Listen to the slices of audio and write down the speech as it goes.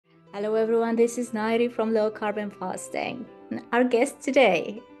Hello everyone, this is Nayiri from Low Carb and Fasting. Our guest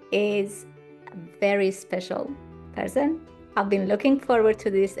today is a very special person. I've been looking forward to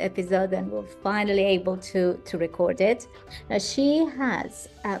this episode and we're finally able to record it. Now, she has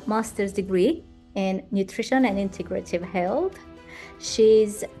a master's degree in nutrition and integrative health.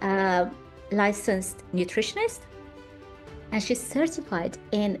 She's a licensed nutritionist and she's certified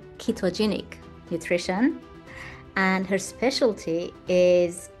in ketogenic nutrition. And her specialty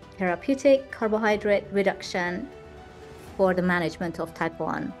is therapeutic carbohydrate reduction for the management of type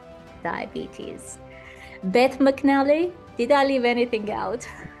 1 diabetes. Beth McNally, did I leave anything out?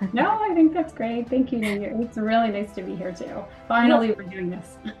 No, I think that's great. Thank you, Nayiri. It's really nice to be here too. Finally, we're doing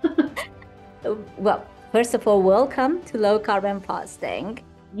this. Well, first of all, welcome to Low Carb and Fasting.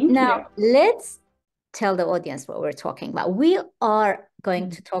 Thank Now, you. let's tell the audience what we're talking about. We are going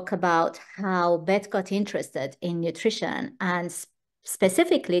to talk about how Beth got interested in nutrition and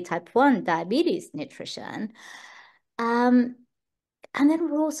specifically type 1 diabetes nutrition. And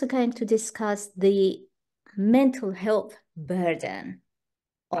then we're also going to discuss the mental health burden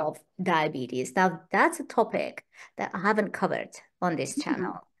of diabetes. Now, that's a topic that I haven't covered on this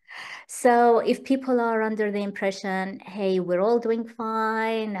channel. So if people are under the impression, hey, we're all doing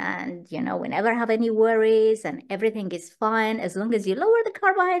fine and, we never have any worries and everything is fine, as long as you lower the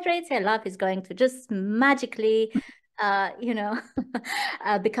carbohydrates, your life is going to just magically,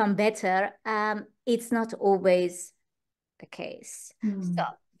 become better. It's not always the case. So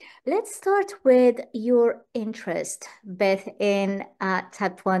let's start with your interest, Beth, in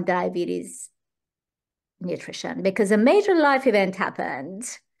type 1 diabetes nutrition, because a major life event happened.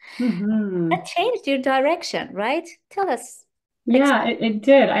 That changed your direction, right? Tell us. Yeah, it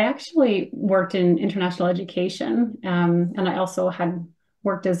did. I actually worked in international education, and I also had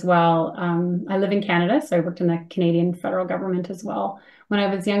worked as well. I live in Canada, so I worked in the Canadian federal government as well when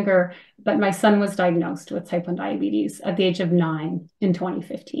I was younger. But my son was diagnosed with type 1 diabetes at the age of 9 in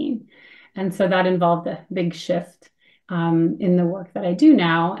 2015. And so that involved a big shift in the work that I do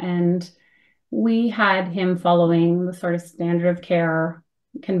now. And we had him following the sort of standard of care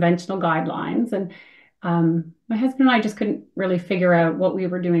conventional guidelines. And my husband and I just couldn't really figure out what we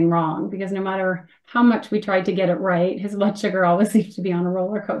were doing wrong because no matter how much we tried to get it right, his blood sugar always seemed to be on a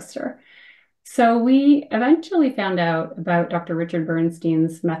roller coaster. So we eventually found out about Dr. Richard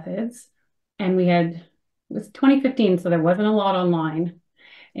Bernstein's methods, and it was 2015, so there wasn't a lot online.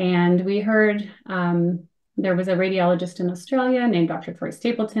 And we heard there was a radiologist in Australia named Dr. Troy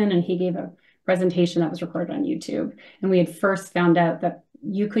Stapleton, and he gave a presentation that was recorded on YouTube. And we had first found out that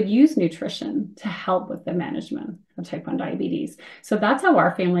you could use nutrition to help with the management of type 1 diabetes. So that's how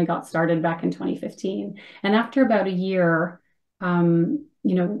our family got started back in 2015. And after about a year,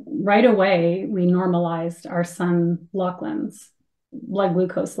 right away, we normalized our son Lachlan's blood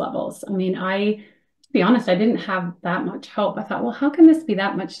glucose levels. I mean, to be honest, I didn't have that much hope. I thought, well, how can this be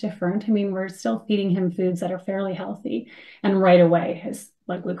that much different? I mean, we're still feeding him foods that are fairly healthy. And right away, his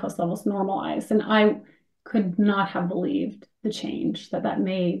blood glucose levels normalized. And I could not have believed the change that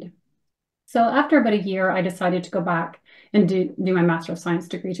made. So after about a year, I decided to go back and do my Master of Science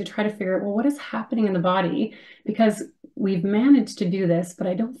degree to try to figure out, well, what is happening in the body? Because we've managed to do this, but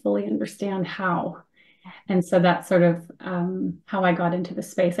I don't fully understand how. And so that's sort of how I got into the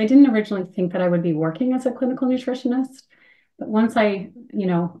space. I didn't originally think that I would be working as a clinical nutritionist, but once I,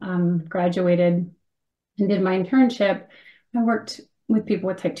 graduated and did my internship, I worked with people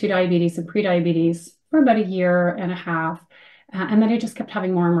with type 2 diabetes and prediabetes for about a year and a half. And then I just kept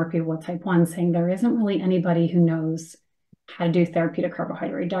having more and more people with type 1 saying there isn't really anybody who knows how to do therapeutic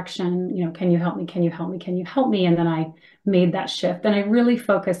carbohydrate reduction. Can you help me? Can you help me? Can you help me? And then I made that shift. And I really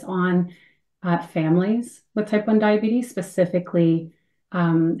focus on families with type 1 diabetes, specifically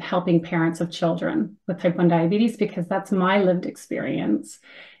helping parents of children with type 1 diabetes, because that's my lived experience.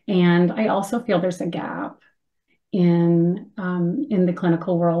 And I also feel there's a gap in the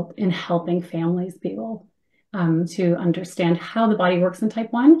clinical world in helping families be able to understand how the body works in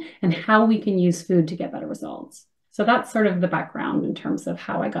type 1 and how we can use food to get better results. So that's sort of the background in terms of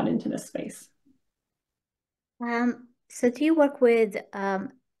how I got into this space. So do you work with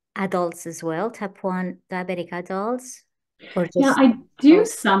adults as well, type 1 diabetic adults? Or just Yeah,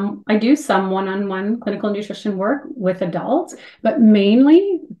 I do some one-on-one clinical nutrition work with adults, but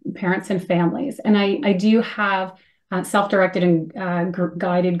mainly parents and families. And I do have self-directed and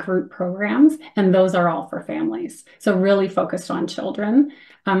guided group programs, and those are all for families. So really focused on children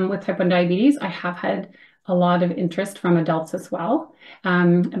with type 1 diabetes. I have had a lot of interest from adults as well,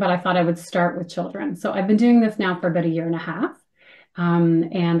 but I thought I would start with children. So I've been doing this now for about a year and a half.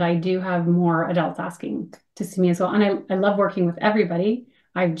 And I do have more adults asking to see me as well. And I love working with everybody.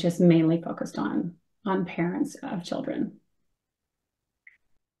 I've just mainly focused on parents of children.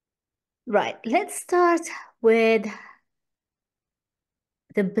 Right. Let's start with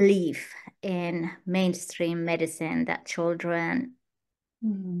the belief in mainstream medicine that children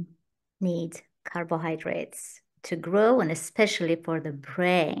need carbohydrates to grow, and especially for the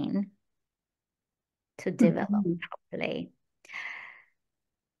brain to develop Mhm. properly.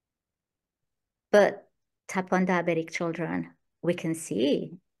 But type 1 diabetic children, we can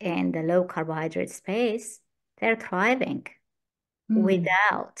see in the low carbohydrate space, they're thriving Mm.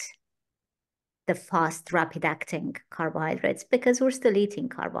 without the fast, rapid acting carbohydrates because we're still eating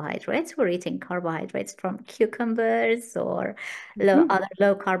carbohydrates. We're eating carbohydrates from cucumbers or Mhm. other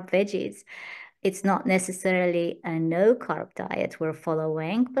low carb veggies. It's not necessarily a no carb diet we're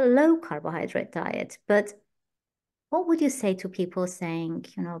following, but low carbohydrate diet. But what would you say to people saying,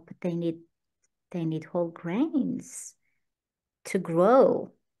 but they need whole grains to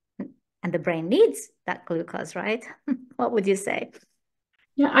grow, and the brain needs that glucose, right? What would you say?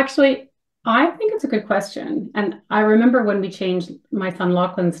 Yeah, actually, I think it's a good question. And I remember when we changed my son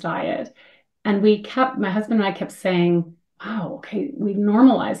Lachlan's diet, and my husband and I kept saying, wow, okay, we've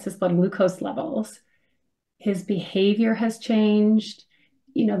normalized his blood glucose levels. His behavior has changed.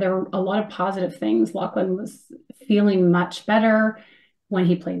 There were a lot of positive things. Lachlan was feeling much better when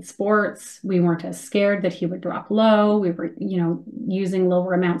he played sports. We weren't as scared that he would drop low. We were, using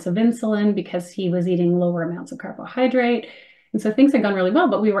lower amounts of insulin because he was eating lower amounts of carbohydrate. And so things had gone really well,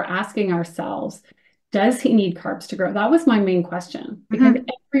 but we were asking ourselves, does he need carbs to grow? That was my main question because Mhm.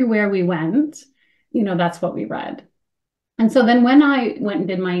 everywhere we went, that's what we read. And so then when I went and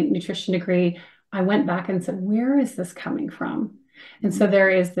did my nutrition degree, I went back and said, where is this coming from? And so there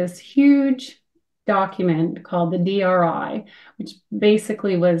is this huge document called the DRI, which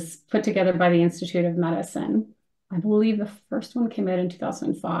basically was put together by the Institute of Medicine. I believe the first one came out in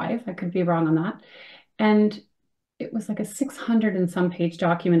 2005. I could be wrong on that. And it was like a 600 and some page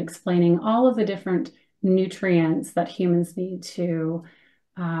document explaining all of the different nutrients that humans need to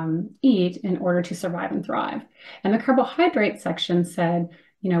eat in order to survive and thrive. And the carbohydrate section said,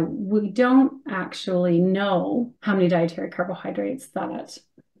 we don't actually know how many dietary carbohydrates that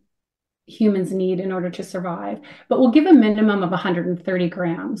humans need in order to survive, but we'll give a minimum of 130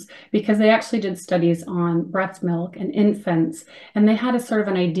 grams because they actually did studies on breast milk and infants. And they had a sort of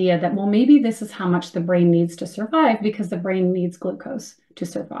an idea that, well, maybe this is how much the brain needs to survive because the brain needs glucose to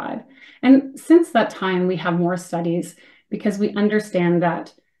survive. And since that time, we have more studies because we understand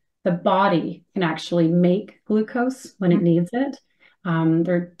that the body can actually make glucose when it needs it.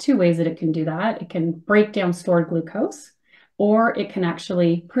 There are two ways that it can do that. It can break down stored glucose, or it can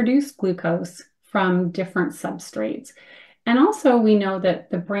actually produce glucose from different substrates. And also, we know that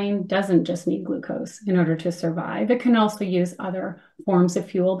the brain doesn't just need glucose in order to survive. It can also use other forms of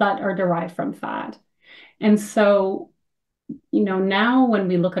fuel that are derived from fat. And so, now when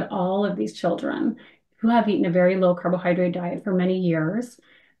we look at all of these children who have eaten a very low carbohydrate diet for many years,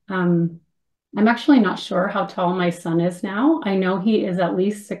 um, I'm actually not sure how tall my son is now. I know he is at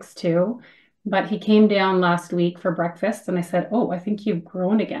least 6'2", but he came down last week for breakfast and I said, oh, I think you've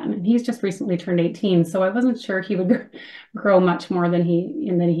grown again. And he's just recently turned 18. So I wasn't sure he would grow much more than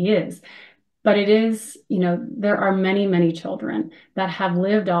he is. But it is, there are many, many children that have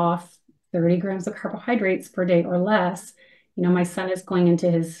lived off 30 grams of carbohydrates per day or less. My son is going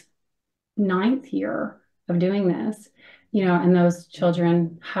into his ninth year of doing this, and those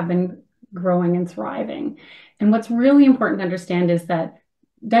children have been growing and thriving. And what's really important to understand is that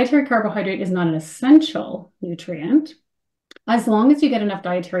dietary carbohydrate is not an essential nutrient as long as you get enough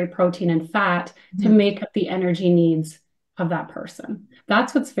dietary protein and fat to Mhm. make up the energy needs of that person.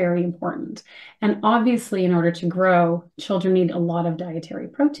 That's what's very important. And obviously, in order to grow, children need a lot of dietary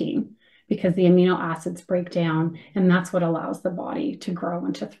protein because the amino acids break down, and that's what allows the body to grow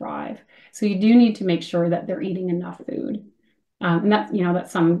and to thrive. So you do need to make sure that they're eating enough food. And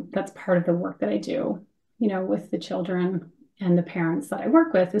that's part of the work that I do, with the children and the parents that I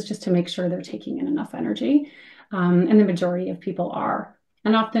work with is just to make sure they're taking in enough energy. And the majority of people are.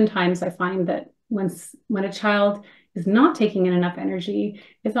 And oftentimes I find that when a child is not taking in enough energy,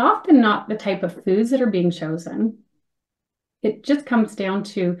 it's often not the type of foods that are being chosen. It just comes down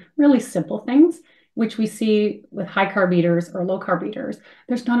to really simple things, which we see with high carb eaters or low carb eaters.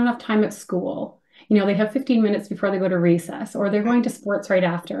 There's not enough time at school. They have 15 minutes before they go to recess, or they're going to sports right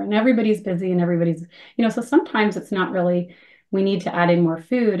after, and everybody's busy and so sometimes it's not really we need to add in more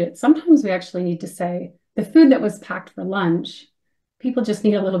food. Sometimes we actually need to say the food that was packed for lunch, people just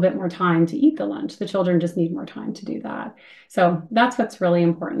need a little bit more time to eat the lunch. The children just need more time to do that. So that's what's really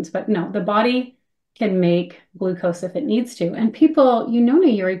important. But no, the body can make glucose if it needs to. And people,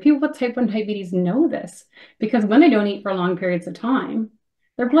 Nayiri, people with type 1 diabetes know this because when they don't eat for long periods of time,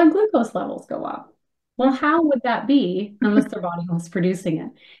 their blood glucose levels go up. Well, how would that be unless their body was producing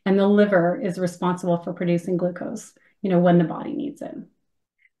it? And the liver is responsible for producing glucose, when the body needs it.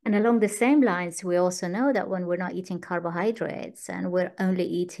 And along the same lines, we also know that when we're not eating carbohydrates and we're only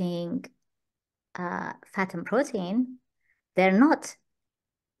eating fat and protein, they're not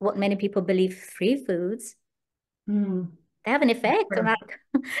what many people believe free foods. Mm, They have an effect on true.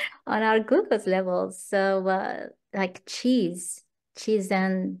 our on our glucose levels. So, like cheese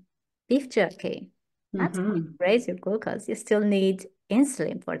and beef jerky, that's Mhm. raise your glucose. You still need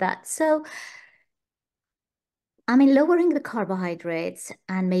insulin for that. So, I mean, lowering the carbohydrates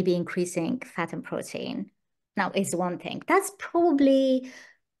and maybe increasing fat and protein now is one thing. That's probably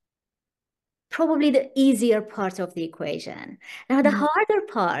the easier part of the equation. Now, the Mm, harder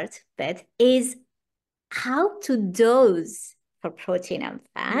part, Beth, is how to dose for protein and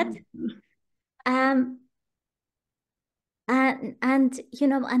fat. mm. Um, and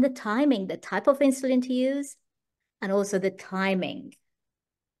the timing, the type of insulin to use, and also the timing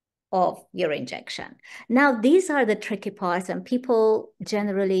of your injection. Now, these are the tricky parts, and people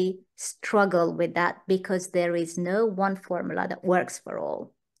generally struggle with that because there is no one formula that works for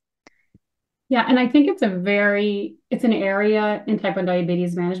all. Yeah, and I think it's an area in type 1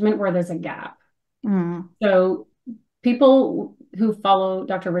 diabetes management where there's a gap. Mm. So people who follow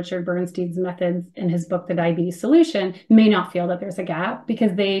Dr. Richard Bernstein's methods in his book, The Diabetes Solution, may not feel that there's a gap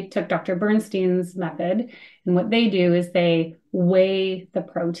because they took Dr. Bernstein's method. And what they do is they weigh the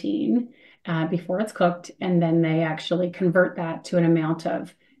protein before it's cooked, and then they actually convert that to an amount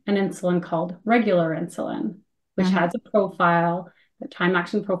of an insulin called regular insulin, which has Mhm. a profile, the time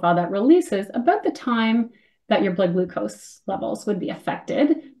action profile that releases about the time that your blood glucose levels would be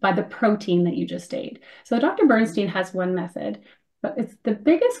affected by the protein that you just ate. So Dr. Bernstein has one method, but it's the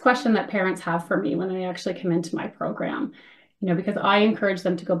biggest question that parents have for me when they actually come into my program, because I encourage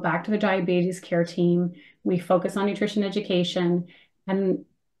them to go back to the diabetes care team. We focus on nutrition education. And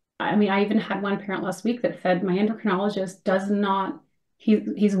I mean, I even had one parent last week that said, my endocrinologist does not,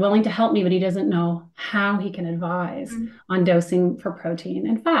 he's willing to help me, but he doesn't know how he can advise on dosing for protein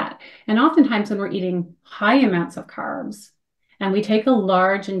and fat. And oftentimes when we're eating high amounts of carbs and we take a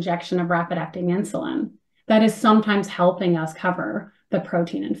large injection of rapid acting insulin, that is sometimes helping us cover the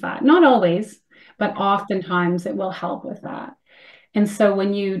protein and fat. Not always, but oftentimes it will help with that. And so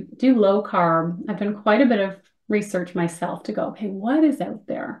when you do low carb, I've done quite a bit of research myself to go, okay, what is out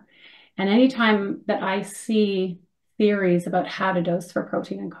there? And anytime that I see theories about how to dose for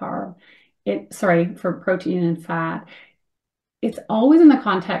protein and for protein and fat, it's always in the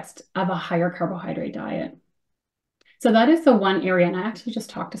context of a higher carbohydrate diet. So that is the one area. And I actually just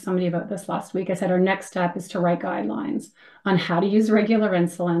talked to somebody about this last week. I said our next step is to write guidelines on how to use regular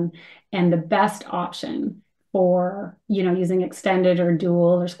insulin and the best option for, using extended or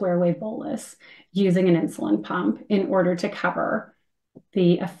dual or square wave bolus, using an insulin pump in order to cover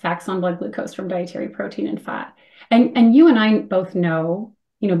the effects on blood glucose from dietary protein and fat. And you and I both know,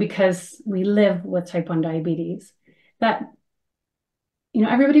 because we live with type 1 diabetes, that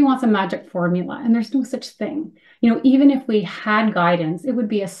everybody wants a magic formula, and there's no such thing. Even if we had guidance, it would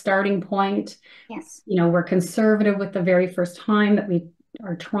be a starting point. Yes. We're conservative with the very first time that we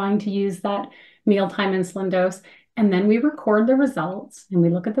are trying to use that mealtime insulin dose. And then we record the results and we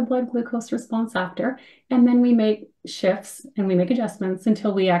look at the blood glucose response after, and then we make shifts and we make adjustments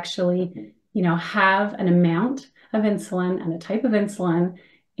until we actually, have an amount of insulin and a type of insulin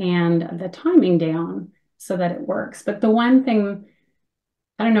and the timing down so that it works. But the one thing,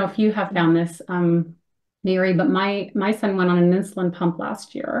 I don't know if you have found this, Nayiri, but my son went on an insulin pump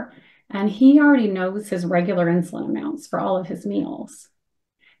last year, and he already knows his regular insulin amounts for all of his meals.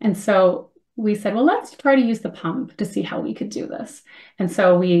 And so we said, well, let's try to use the pump to see how we could do this. And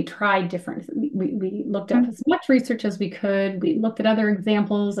so we tried we looked up as much research as we could. We looked at other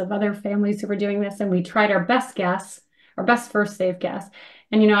examples of other families who were doing this, and we tried our best guess, our best first safe guess.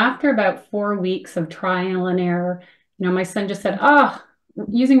 And, after about 4 weeks of trial and error, my son just said, oh,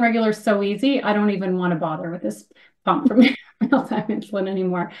 using regular is so easy. I don't even want to bother with this pump for mealtime insulin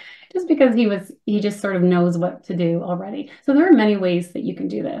anymore, just because he just sort of knows what to do already. So there are many ways that you can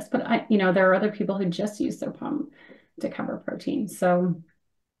do this, but there are other people who just use their pump to cover protein. So,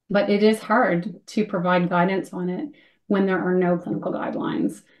 but it is hard to provide guidance on it when there are no clinical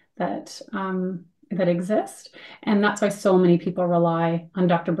guidelines that exist. And that's why so many people rely on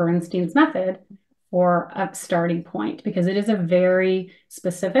Dr. Bernstein's method for a starting point, because it is a very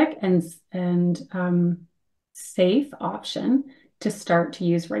specific and safe option to start to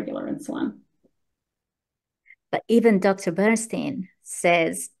use regular insulin. But even Dr. Bernstein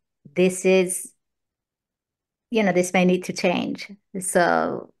says this is, this may need to change.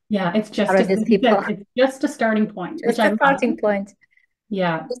 So Yeah, it's just a, encourages people, it's just a starting point, which just I a love. starting point.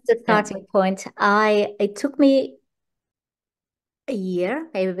 Yeah, Just a yeah. starting point. It took me a year,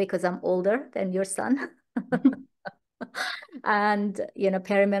 maybe because I'm older than your son. And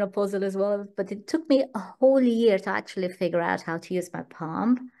perimenopausal as well, but it took me a whole year to actually figure out how to use my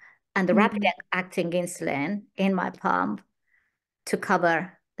pump and the rapid Mhm. acting insulin in my pump to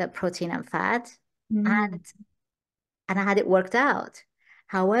cover the protein and fat, and Mm. and I had it worked out.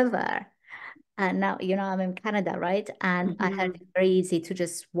 However, and now, I'm in Canada, right? And I heard Mhm. it's very easy to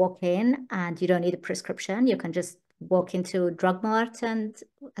just walk in and you don't need a prescription. You can just walk into Drug Mart and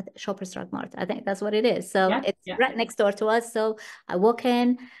Shoppers Drug Mart. I think that's what it is. So Yeah, it's yeah. right next door to us. So I walk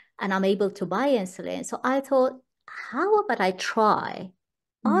in and I'm able to buy insulin. So I thought, how about I try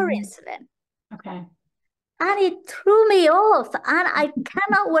our Mhm. insulin? Okay. And it threw me off. And I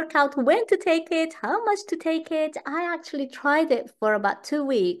cannot work out when to take it, how much to take it. I actually tried it for about 2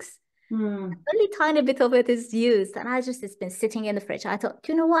 weeks. Mm. Only tiny bit of it is used. And it's been sitting in the fridge. I thought,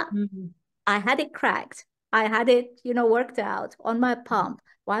 you know what? Mhm. I had it cracked. I had it, worked out on my pump.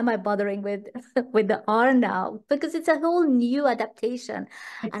 Why am I bothering with with the R now? Because it's a whole new adaptation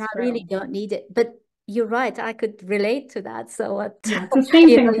and It's I really true. don't need it. But you're right, I could relate to that. So what, Yeah, it's the same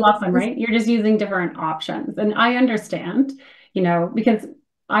thing with it's Lachlan, just, right? You're just using different options. And I understand, because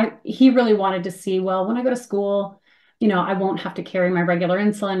he really wanted to see, well, when I go to school, I won't have to carry my regular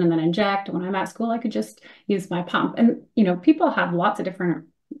insulin and then inject. When I'm at school, I could just use my pump. And, people have lots of different,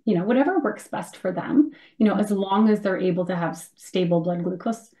 whatever works best for them, as long as they're able to have stable blood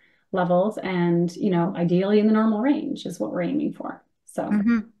glucose levels and, ideally in the normal range is what we're aiming for. So,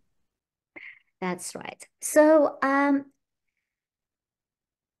 Mhm. That's right. So I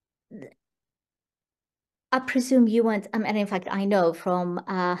presume you want, and in fact, I know from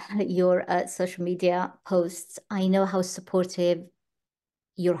your social media posts, I know how supportive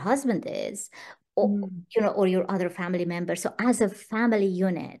your husband is, or mm, or your other family members. So as a family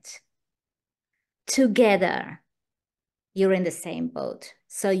unit, together, you're in the same boat.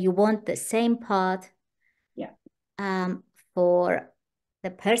 So you want the same path yeah. um, for the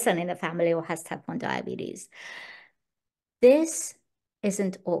person in the family who has type 1 diabetes. This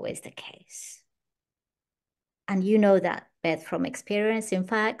isn't always the case. And you know that, Beth, from experience. In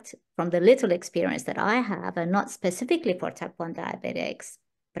fact, from the little experience that I have, and not specifically for type 1 diabetics,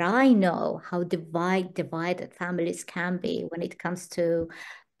 but I know how divided families can be when it comes to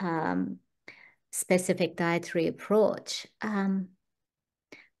um, specific dietary approach.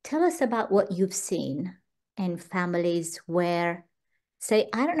 Tell us about what you've seen in families where, say,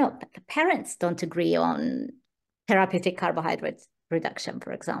 I don't know, the parents don't agree on therapeutic carbohydrate reduction,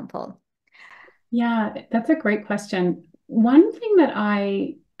 for example. Yeah, that's a great question. One thing that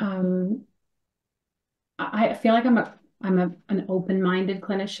I feel like I'm an open-minded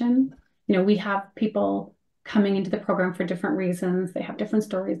clinician. We have people coming into the program for different reasons. They have different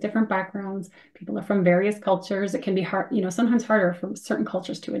stories, different backgrounds. People are from various cultures. It can be hard, sometimes harder for certain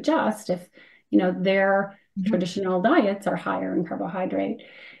cultures to adjust if, their Mhm. traditional diets are higher in carbohydrate.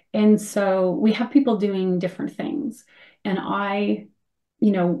 And so we have people doing different things. And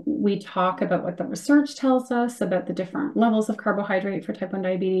we talk about what the research tells us about the different levels of carbohydrate for type 1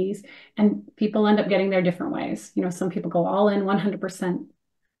 diabetes, and people end up getting there different ways. Some people go all in 100%,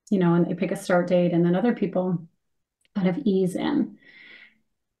 and they pick a start date, and then other people kind of ease in.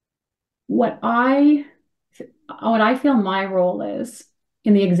 What I what I feel my role is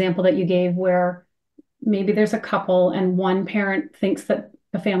in the example that you gave, where maybe there's a couple and one parent thinks that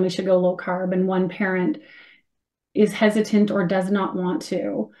the family should go low carb and one parent is hesitant or does not want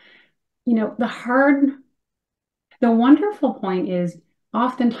to. The wonderful point is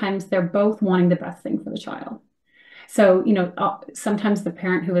oftentimes they're both wanting the best thing for the child. So, sometimes the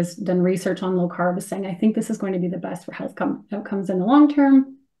parent who has done research on low carb is saying, I think this is going to be the best for health outcomes in the long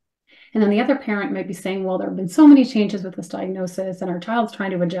term. And then the other parent might be saying, well, there have been so many changes with this diagnosis, and our child's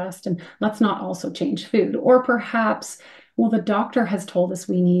trying to adjust, and let's not also change food. Or perhaps, well, the doctor has told us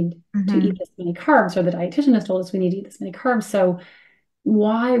we need to eat Mhm. this many carbs, or the dietitian has told us we need to eat this many carbs. So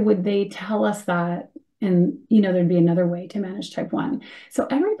why would they tell us that? And, there'd be another way to manage type 1. So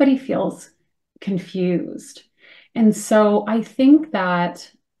everybody feels confused. And so I think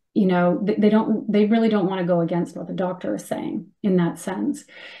that, they really don't want to go against what the doctor is saying in that sense.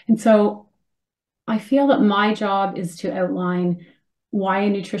 And so I feel that my job is to outline why a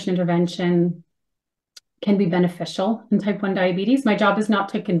nutrition intervention can be beneficial in type 1 diabetes. My job is not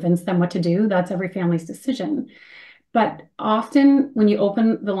to convince them what to do. That's every family's decision. But often when you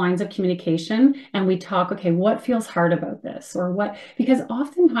open the lines of communication and we talk, okay, what feels hard about this? Or what, because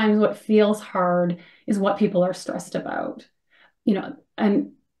oftentimes what feels hard is what people are stressed about,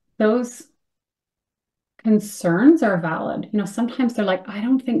 and those concerns are valid. Sometimes they're like, I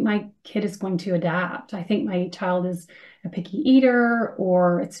don't think my kid is going to adapt. I think my child is a picky eater,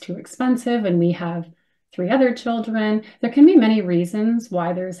 or it's too expensive, and we have three other children. There can be many reasons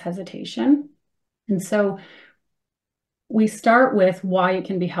why there's hesitation. And so we start with why it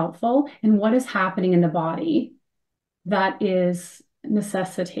can be helpful and what is happening in the body that is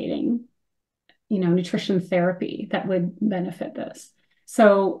necessitating, nutrition therapy that would benefit this.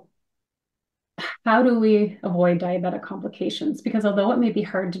 So how do we avoid diabetic complications? Because although it may be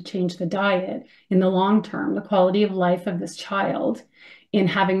hard to change the diet, in the long term, the quality of life of this child in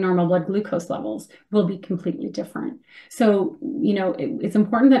having normal blood glucose levels will be completely different. So, it's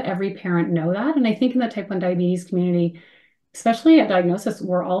important that every parent know that. And I think in the type 1 diabetes community, especially at diagnosis,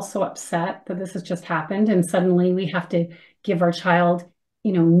 we're all so upset that this has just happened. And suddenly we have to give our child,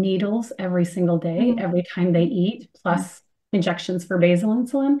 needles every single day, every time they eat, plus injections for basal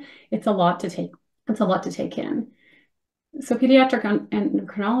insulin. It's a lot to take. It's a lot to take in. So pediatric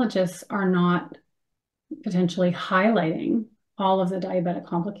endocrinologists are not potentially highlighting all of the diabetic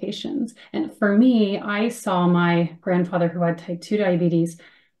complications. And for me, I saw my grandfather who had type 2 diabetes.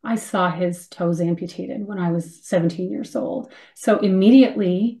 I saw his toes amputated when I was 17 years old. So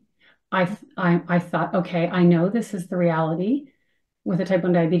immediately I thought, okay, I know this is the reality with a type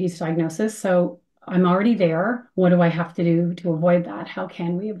 1 diabetes diagnosis. So I'm already there. What do I have to do to avoid that? How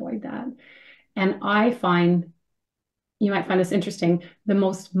can we avoid that? And I find, you might find this interesting, the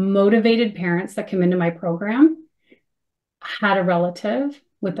most motivated parents that come into my program had a relative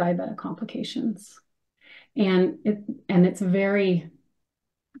with diabetic complications. And it's very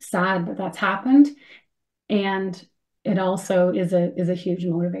sad that that's happened. And it also is a huge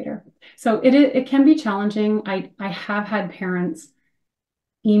motivator. So it can be challenging. I have had parents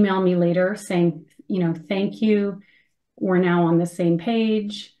email me later saying, thank you. We're now on the same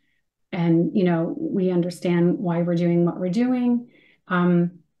page. And, we understand why we're doing what we're doing.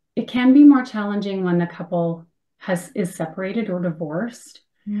 It can be more challenging when the couple is separated or divorced,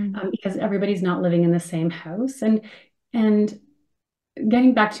 because everybody's not living in the same house. And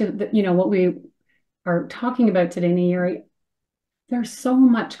getting back to what we are talking about today, Nayiri, there's so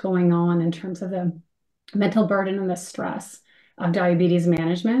much going on in terms of the mental burden and the stress of diabetes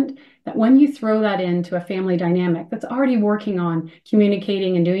management, that when you throw that into a family dynamic that's already working on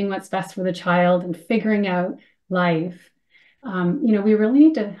communicating and doing what's best for the child and figuring out life, we really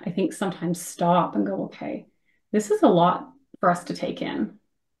need to, I think, sometimes stop and go, okay, this is a lot for us to take in.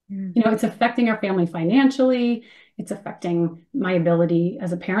 It's affecting our family financially. It's affecting my ability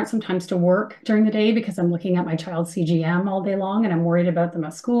as a parent sometimes to work during the day because I'm looking at my child's CGM all day long and I'm worried about them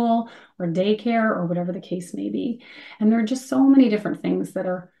at school or daycare or whatever the case may be. And there are just so many different things that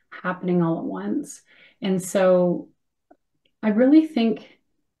are happening all at once. And so I really think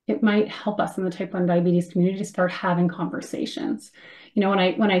it might help us in the type 1 diabetes community to start having conversations. When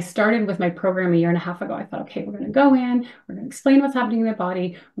I started with my program a year and a half ago, I thought, okay, we're going to go in, we're going to explain what's happening in the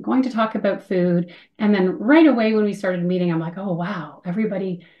body, we're going to talk about food. And then right away when we started meeting, I'm like, oh, wow,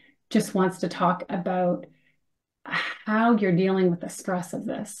 everybody just wants to talk about how you're dealing with the stress of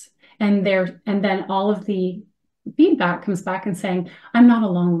this. And then all of the feedback comes back and saying, I'm not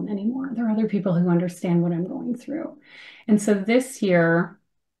alone anymore. There are other people who understand what I'm going through. And so this year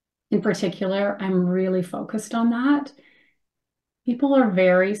in particular, I'm really focused on that. People are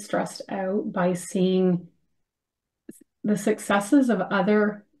very stressed out by seeing the successes of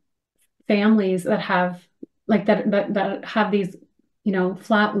other families that have that have these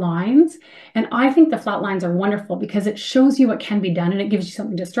flat lines. And I think the flat lines are wonderful because it shows you what can be done and it gives you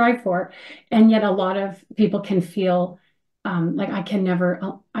something to strive for. And yet a lot of people can feel like I can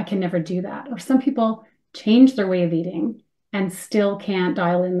never do that. Or some people change their way of eating and still can't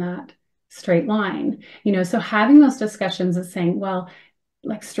dial in that straight line. So having those discussions of saying, well,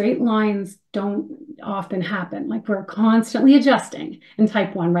 like straight lines don't often happen. Like we're constantly adjusting in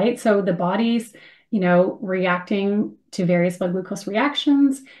type 1, right? So the body's, reacting to various blood glucose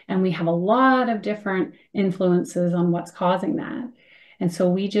reactions, and we have a lot of different influences on what's causing that. And so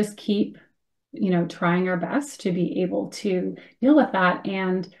we just keep, trying our best to be able to deal with that.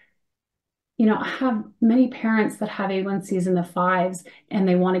 And I have many parents that have A1Cs in the 5s and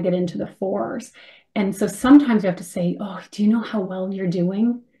they want to get into the 4s. And so sometimes you have to say, oh, do you know how well you're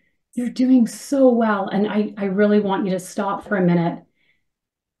doing? You're doing so well. And I really want you to stop for a minute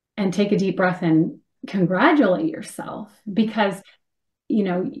and take a deep breath and congratulate yourself, because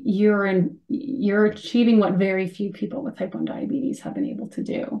you're achieving what very few people with type 1 diabetes have been able to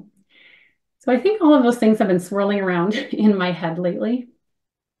do. So I think all of those things have been swirling around in my head lately.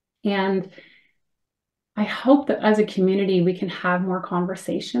 And I hope that as a community, we can have more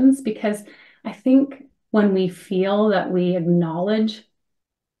conversations, because I think when we feel that we acknowledge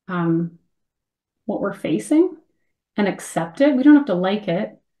what we're facing and accept it, we don't have to like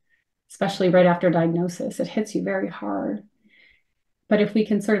it, especially right after diagnosis. It hits you very hard. But if we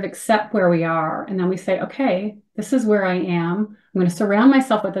can sort of accept where we are, and then we say, okay, this is where I am. I'm going to surround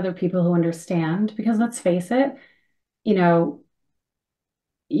myself with other people who understand, because let's face it, you know,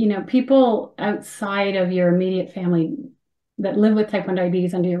 people outside of your immediate family that live with type 1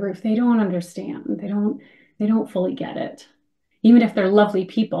 diabetes under your roof, they don't understand. They don't fully get it. Even if they're lovely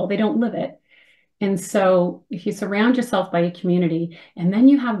people, they don't live it. And so if you surround yourself by a community, and then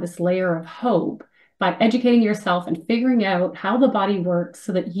you have this layer of hope by educating yourself and figuring out how the body works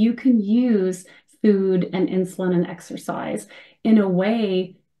so that you can use food and insulin and exercise in a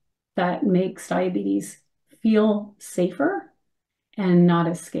way that makes diabetes feel safer and not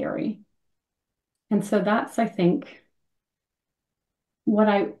as scary. And so that's, I think, what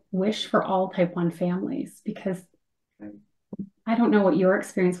I wish for all type 1 families, because I don't know what your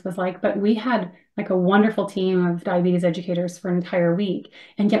experience was like, but we had like a wonderful team of diabetes educators for an entire week.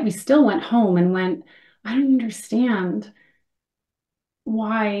 And yet we still went home and went, I don't understand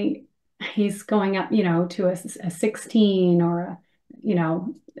why he's going up, to a 16 or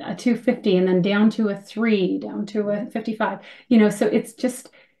a 250, and then down to a 3, down to a 55, so it's just,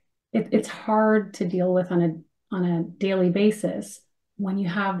 it's hard to deal with on a daily basis when you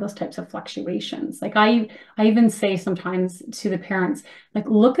have those types of fluctuations. Like I even say sometimes to the parents, like,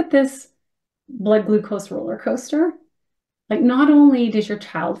 look at this blood glucose roller coaster. Like, not only does your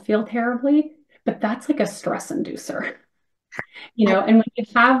child feel terribly, but that's like a stress inducer. And when you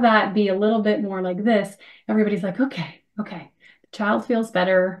have that be a little bit more like this, everybody's like, okay, the child feels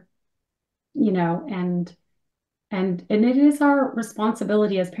better, and it is our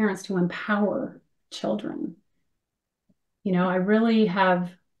responsibility as parents to empower children. I really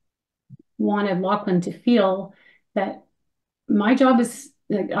have wanted Lachlan to feel that my job is,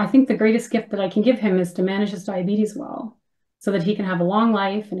 I think the greatest gift that I can give him is to manage his diabetes well, so that he can have a long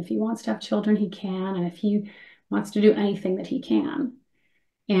life. And if he wants to have children, he can. And if he wants to do anything, that he can.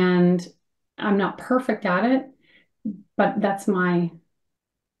 And I'm not perfect at it, but that's my,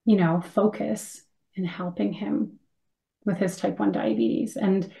 focus in helping him with his type 1 diabetes.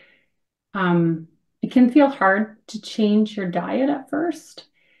 And it can feel hard to change your diet at first.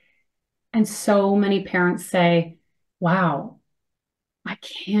 And so many parents say, wow, I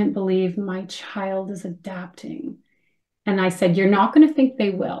can't believe my child is adapting. And I said, you're not going to think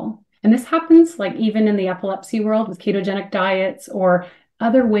they will. And this happens like even in the epilepsy world with ketogenic diets or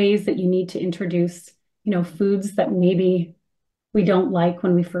other ways that you need to introduce, foods that maybe we don't like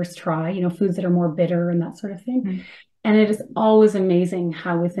when we first try, foods that are more bitter and that sort of thing. Mm-hmm. And it is always amazing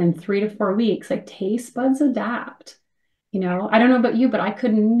how within 3 to 4 weeks, like taste buds adapt. I don't know about you, but I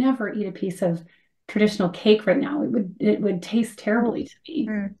could never eat a piece of traditional cake right now. It would taste terribly to me.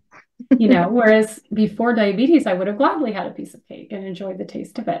 Whereas before diabetes, I would have gladly had a piece of cake and enjoyed the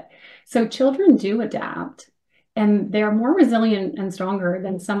taste of it. So children do adapt, and they're more resilient and stronger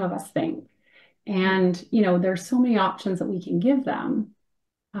than some of us think. And, there's so many options that we can give them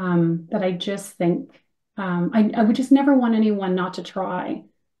that I just think I would just never want anyone not to try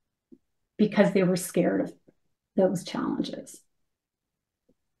because they were scared of those challenges.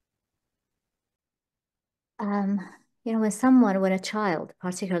 When a child,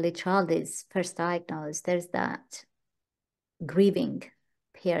 particularly child, is first diagnosed, there's that grieving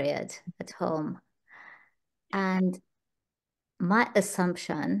period at home. And my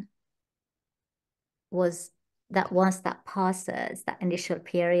assumption was that once that passes, that initial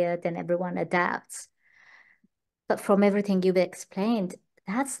period, then everyone adapts. But from everything you've explained,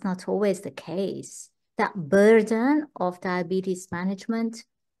 that's not always the case. That burden of diabetes management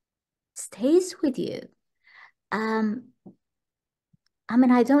stays with you. I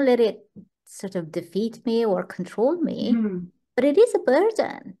don't let it sort of defeat me or control me, but it is a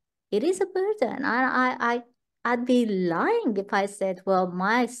burden. It is a burden. I'd be lying if I said, well,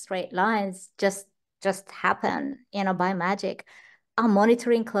 my straight lines just happen, by magic. I'm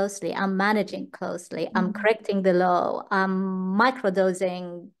monitoring closely. I'm managing closely. I'm correcting the low. I'm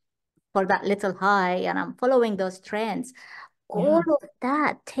microdosing for that little high, and I'm following those trends. All of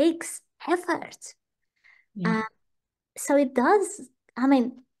that takes effort. So it does.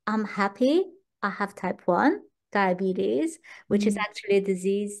 I'm happy I have type 1 diabetes, which is actually a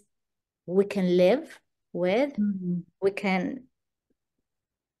disease we can live with. We can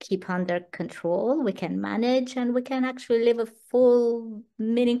keep under control, we can manage, and we can actually live a full,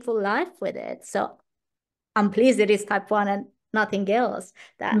 meaningful life with it. So I'm pleased it is type 1 and nothing else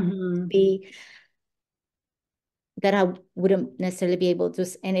that Mm-hmm. be that I wouldn't necessarily be able to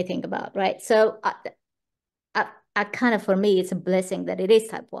do anything about, right? So I kind of, for me, it's a blessing that it is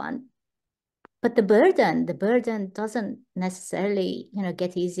type 1. But the burden doesn't necessarily,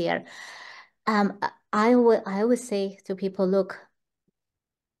 get easier. I always say to people, look,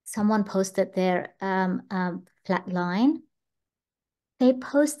 someone posted their flat line. They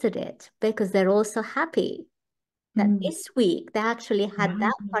posted it because they're also happy that Mm. this week they actually had Yeah.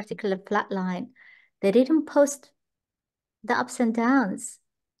 that particular flat line. They didn't post the ups and downs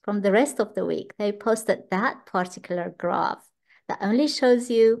from the rest of the week. They posted that particular graph that only shows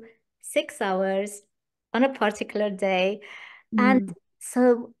you 6 hours on a particular day. And Mm.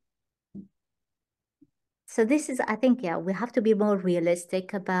 so so this is, I think, yeah, we have to be more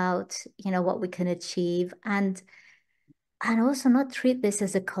realistic about, what we can achieve, and also not treat this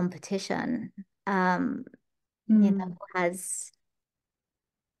as a competition. Um, Mm.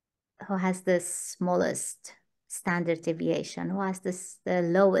 who has the smallest standard deviation, who has the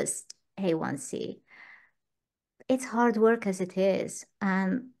lowest A1C. It's hard work as it is.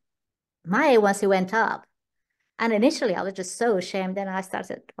 And my A1C went up. And initially I was just so ashamed. Then I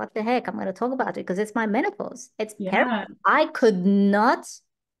started, what the heck? I'm going to talk about it because it's my menopause. It's terrible. Yeah. I could not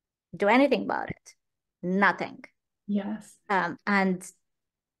do anything about it. Nothing. Yes. And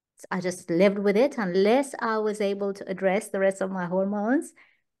I just lived with it unless I was able to address the rest of my hormones.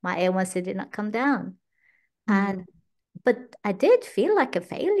 My A1C did not come down. And Mm. but I did feel like a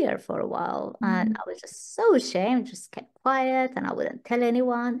failure for a while. And Mm. I was just so ashamed, just kept quiet and I wouldn't tell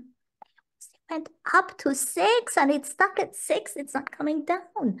anyone. It went up to 6 and it's stuck at 6. It's not coming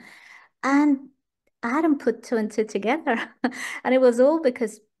down. And I hadn't put two and two together. And it was all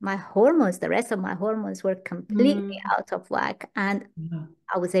because my hormones, the rest of my hormones were completely Mm. out of whack. And Yeah.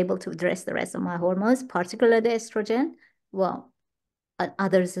 I was able to address the rest of my hormones, particularly the estrogen, well,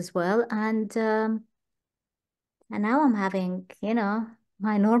 others as well. And now I'm having,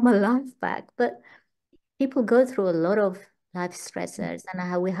 my normal life back. But people go through a lot of life stressors, and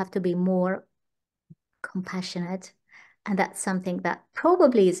how we have to be more compassionate. And that's something that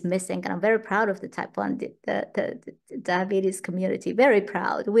probably is missing. And I'm very proud of the type 1 the diabetes community. Very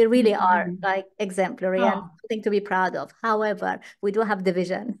proud. We really are Mm. like exemplary and Oh, something to be proud of. However, we do have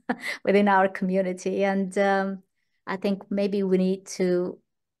division within our community. And I think maybe we need to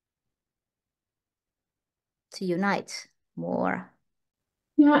unite more.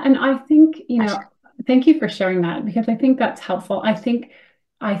 yeah. And I think, thank you for sharing that because I think that's helpful. I think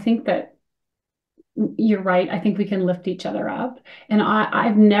that you're right. I think we can lift each other up. And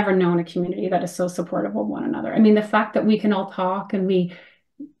I've never known a community that is so supportive of one another. I mean, the fact that we can all talk and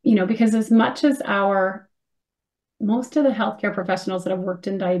because as much as most of the healthcare professionals that have worked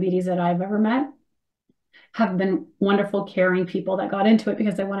in diabetes that I've ever met have been wonderful, caring people that got into it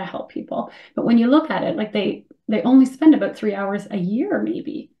because they want to help people. But when you look at it, like they only spend about 3 hours a year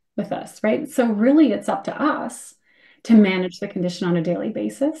maybe with us, right? So really it's up to us to manage the condition on a daily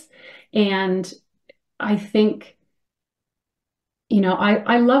basis. And I think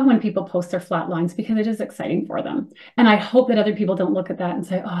I love when people post their flat lines because it is exciting for them. And I hope that other people don't look at that and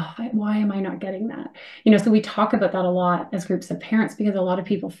say, oh, why am I not getting that? So we talk about that a lot as groups of parents because a lot of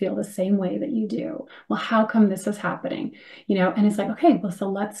people feel the same way that you do. Well, how come this is happening? And it's like, okay, well, so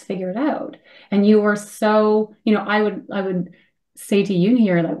let's figure it out. And you were so, I would say to you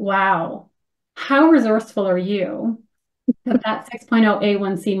here, like, wow, how resourceful are you that 6.0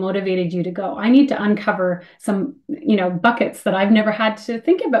 A1C motivated you to go? I need to uncover some, buckets that I've never had to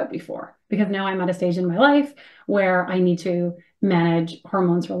think about before because now I'm at a stage in my life where I need to manage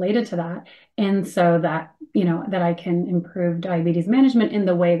hormones related to that. And so that I can improve diabetes management in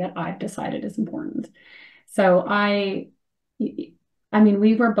the way that I've decided is important. So I mean,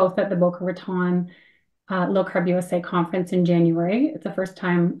 we were both at the Boca Raton Low Carb USA conference in January. It's the first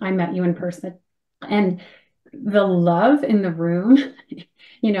time I met you in person. And the love in the room,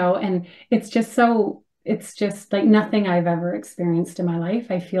 and it's just like nothing I've ever experienced in my life.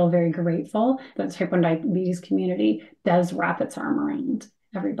 I feel very grateful that the type 1 diabetes community does wrap its arm around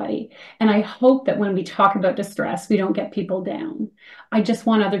everybody. And I hope that when we talk about distress, we don't get people down. I just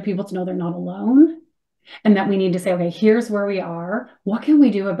want other people to know they're not alone and that we need to say, okay, here's where we are. What can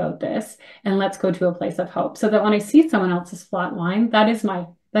we do about this? And let's go to a place of hope so that when I see someone else's flat line, that is my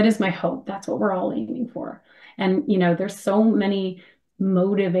hope. That's what we're all aiming for. And, there's so many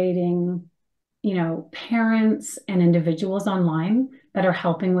motivating, parents and individuals online that are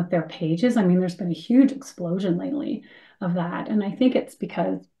helping with their pages. I mean, there's been a huge explosion lately of that. And I think it's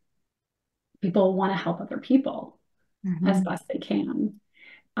because people want to help other people as Mhm. best they can.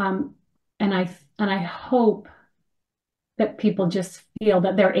 Um, and I hope that people just feel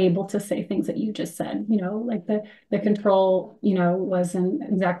that they're able to say things that you just said, like the control, wasn't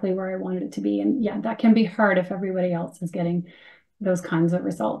exactly where I wanted it to be. And yeah, that can be hard if everybody else is getting those kinds of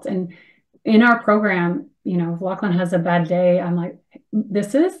results. And in our program, if Lachlan has a bad day, I'm like,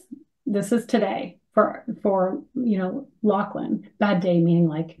 this is today for Lachlan. Bad day meaning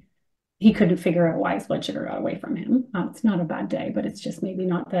like he couldn't figure out why his blood sugar got away from him. It's not a bad day, but it's just maybe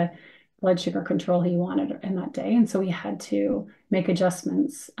not the blood sugar control he wanted in that day. And so we had to make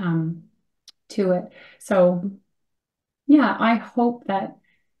adjustments to it. So yeah, I hope that,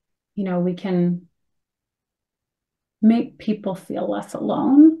 we can make people feel less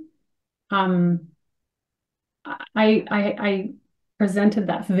alone. Um, I presented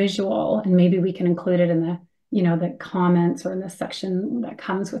that visual, and maybe we can include it in the comments or in the section that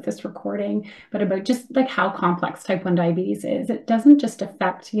comes with this recording, but about just like how complex type 1 diabetes is. It doesn't just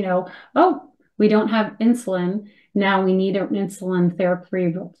affect, oh, we don't have insulin. Now we need an insulin therapy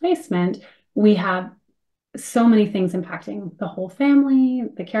replacement. We have so many things impacting the whole family,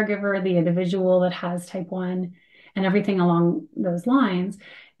 the caregiver, the individual that has type 1, and everything along those lines.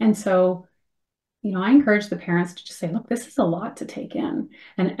 And so I encourage the parents to just say, look, this is a lot to take in.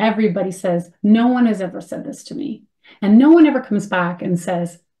 And everybody says, no one has ever said this to me. And no one ever comes back and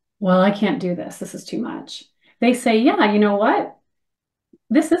says, well, I can't do this. This is too much. They say, yeah, you know what?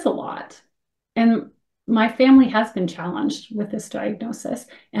 This is a lot. And my family has been challenged with this diagnosis,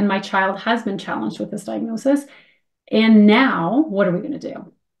 and my child has been challenged with this diagnosis. And now, what are we going to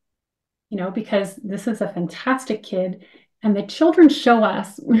do? Because this is a fantastic kid. And the children show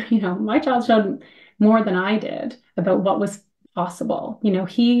us, my child showed more than I did about what was possible. I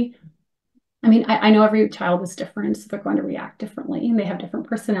know every child is different, so they're going to react differently and they have different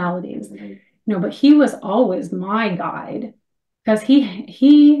personalities, but he was always my guide because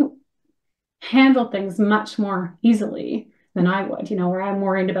he handled things much more easily than I would, where I'm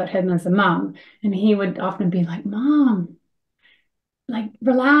worried about him as a mom. And he would often be like, Mom, like,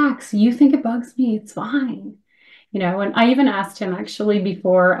 relax. You think it bugs me. It's fine. And I even asked him actually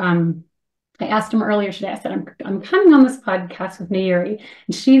before, I asked him earlier today, I said, I'm coming on this podcast with Nayiri,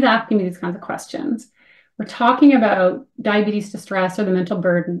 and she's asking me these kinds of questions. We're talking about diabetes distress or the mental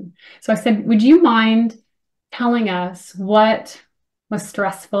burden. So I said, would you mind telling us what was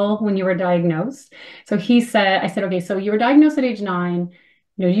stressful when you were diagnosed? So I said, okay, so you were diagnosed at age 9.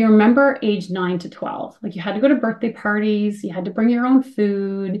 Do you remember age 9 to 12? Like you had to go to birthday parties, you had to bring your own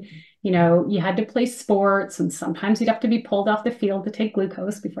food, you had to play sports, and sometimes you'd have to be pulled off the field to take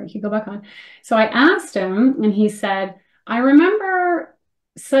glucose before you could go back on. So I asked him, and he said, I remember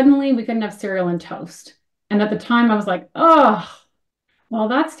suddenly we couldn't have cereal and toast. And at the time I was like, oh, well,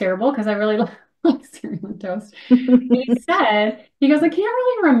 that's terrible because I really like cereal and toast. He goes, I can't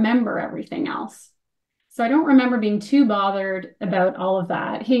really remember everything else. So I don't remember being too bothered about all of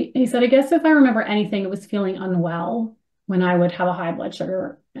that. He said, I guess if I remember anything, it was feeling unwell when I would have a high blood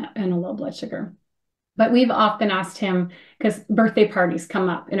sugar and a low blood sugar. But we've often asked him, because birthday parties come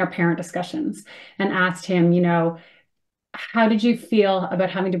up in our parent discussions, and asked him, how did you feel about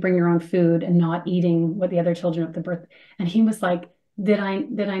having to bring your own food and not eating what the other children at the birth? And he was like, did I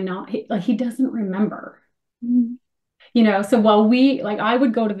not? He doesn't remember. So while I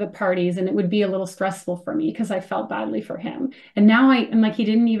would go to the parties and it would be a little stressful for me because I felt badly for him. And now I'm like, he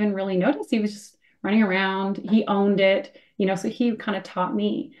didn't even really notice. He was just running around. He owned it, so he kind of taught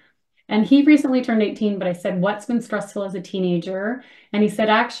me. And he recently turned 18, but I said, what's been stressful as a teenager? And he said,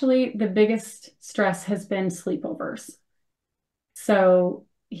 actually, the biggest stress has been sleepovers. So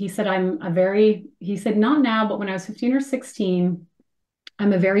he said, he said, not now, but when I was 15 or 16,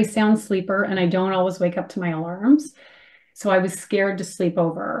 I'm a very sound sleeper and I don't always wake up to my alarms. So I was scared to sleep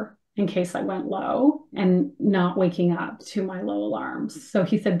over in case I went low and not waking up to my low alarms. So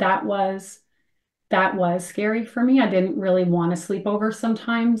he said that was scary for me. I didn't really want to sleep over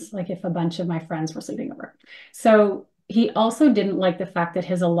sometimes, like if a bunch of my friends were sleeping over. So he also didn't like the fact that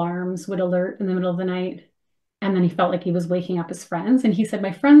his alarms would alert in the middle of the night. And then he felt like he was waking up his friends. And he said,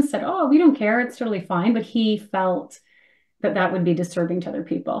 my friends said, oh, we don't care. It's totally fine. But he felt that would be disturbing to other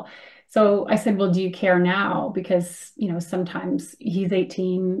people. So I said, well, do you care now? Because, sometimes he's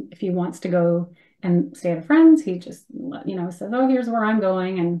 18. If he wants to go and stay at a friend's, he just, says, oh, here's where I'm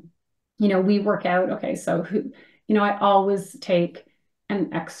going. And, we work out. Okay. So I always take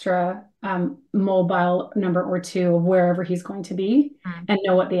an extra mobile number or two of wherever he's going to be and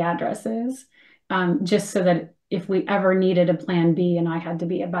know what the address is. Just so that if we ever needed a plan B and I had to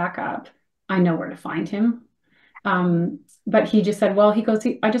be a backup, I know where to find him. But he just said, well, he goes,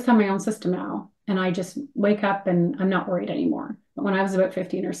 I just have my own system now. And I just wake up and I'm not worried anymore. But when I was about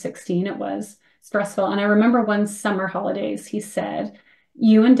 15 or 16, it was stressful. And I remember one summer holidays, he said,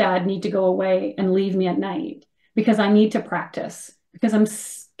 you and dad need to go away and leave me at night because I need to practice because I'm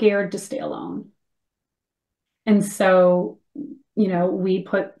scared to stay alone. And so, we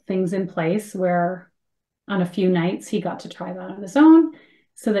put things in place where on a few nights he got to try that on his own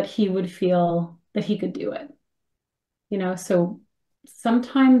so that he would feel that he could do it. So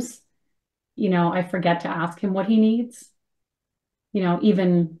sometimes, I forget to ask him what he needs.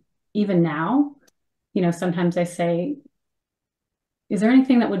 Even now, sometimes I say, is there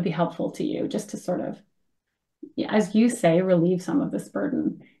anything that would be helpful to you just to sort of, yeah, as you say, relieve some of this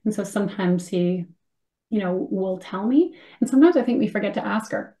burden? And so sometimes he, will tell me. And sometimes I think we forget to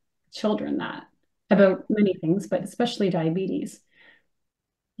ask our children that about many things, but especially diabetes.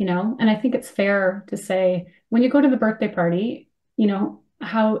 And I think it's fair to say when you go to the birthday party,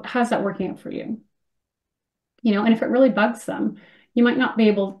 how's that working out for you? And if it really bugs them, you might not be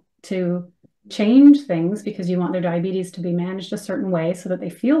able to change things because you want their diabetes to be managed a certain way so that they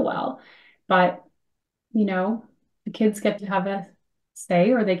feel well. But, the kids get to have a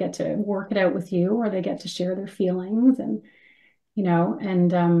say, or they get to work it out with you, or they get to share their feelings and,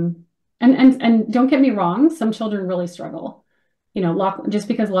 and don't get me wrong, some children really struggle. Just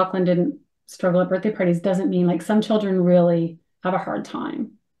because Lachlan didn't struggle at birthday parties doesn't mean like some children really have a hard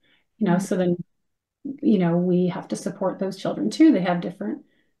time, so then we have to support those children too. They have different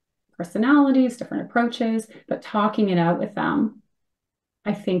personalities, different approaches, but talking it out with them,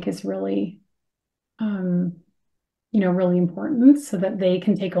 I think is really, really important so that they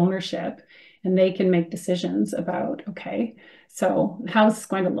can take ownership and they can make decisions about, okay, so how's this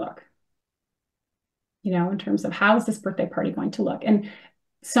going to look? In terms of how is this birthday party going to look? And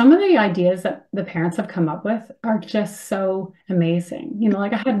some of the ideas that the parents have come up with are just so amazing.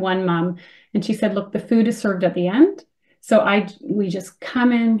 Like I had one mom and she said, look, the food is served at the end. So we just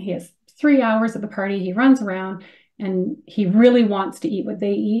come in, he has 3 hours at the party, he runs around and he really wants to eat what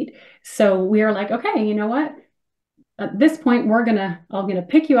they eat. So we are like, okay, you know what? At this point, I'm gonna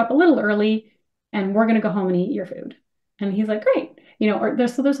pick you up a little early and we're gonna go home and eat your food. And he's like, great.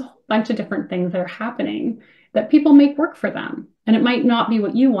 So there's a whole bunch of different things that are happening that people make work for them. And it might not be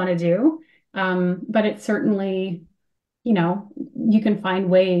what you want to do, but it certainly, you can find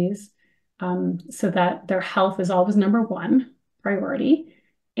ways so that their health is always number one priority.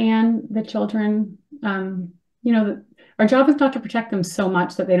 And the children, our job is not to protect them so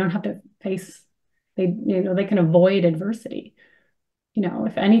much that they don't have to face, they can avoid adversity.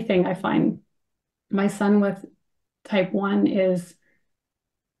 If anything, I find my son with type 1 is,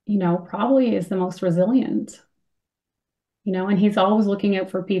 probably is the most resilient, and he's always looking out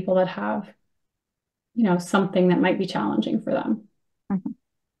for people that have, something that might be challenging for them. Mhm.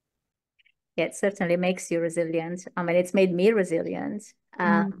 Yeah, it certainly makes you resilient. I mean, it's made me resilient.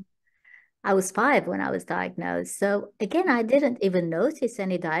 I was 5 when I was diagnosed. So again, I didn't even notice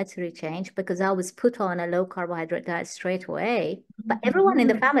any dietary change because I was put on a low carbohydrate diet straight away. But everyone in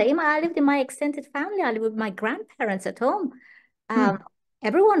the family, I lived in my extended family. I lived with my grandparents at home.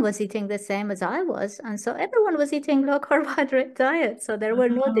 Everyone was eating the same as I was. And so everyone was eating low carbohydrate diet. So there were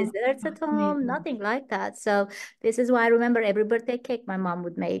no desserts at home, nothing like that. So this is why I remember every birthday cake my mom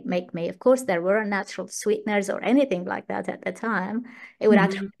would make me. Of course, there weren't natural sweeteners or anything like that at the time. It would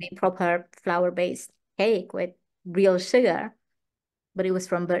actually be proper flour-based cake with real sugar. But it was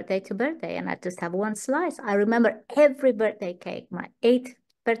from birthday to birthday, and I just have one slice. I remember every birthday cake, my 8th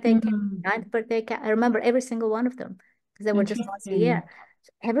birthday cake, 9th birthday cake. I remember every single one of them because they were just once a year.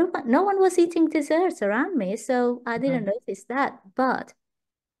 No one was eating desserts around me, so I didn't notice that. But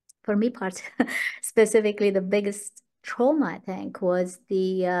for me, specifically, the biggest trauma, I think, was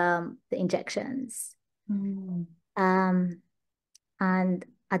the injections. And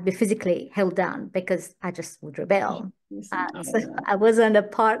I'd be physically held down because I just would rebel. So I wasn't a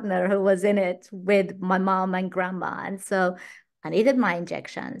partner who was in it with my mom and grandma. And so I needed my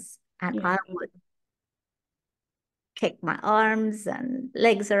injections and I would kick my arms and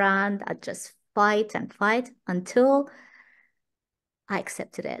legs around. I'd just fight and fight until I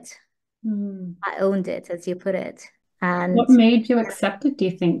accepted it. I owned it, as you put it. And what made you accept it, do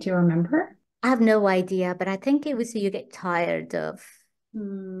you think? Do you remember? I have no idea, but I think it was you get tired of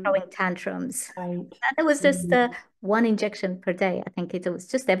throwing tantrums. Right. And it was just one injection per day. I think it was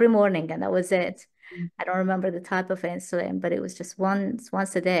just every morning, and that was it. I don't remember the type of insulin, but it was just once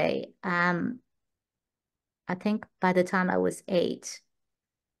a day. I think by the time I was 8,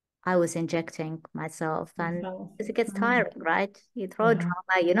 I was injecting myself, and Yourself. it gets Mm. tiring, right? You throw a Yeah.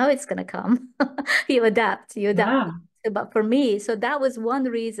 drama, you know it's gonna come. You adapt. Yeah. But for me, so that was one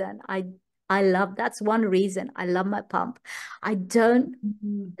reason I love, that's one reason I love my pump.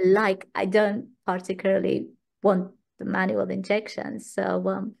 Mhm. I don't particularly want the manual injections.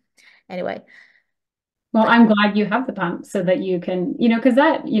 So anyway, Well, but I'm glad you have the pump so that you can, because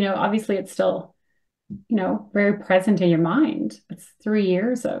that, obviously it's still, very present in your mind. It's 3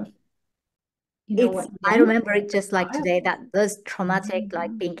 years of, what you I went remember through it as just a like today, child. that those traumatic,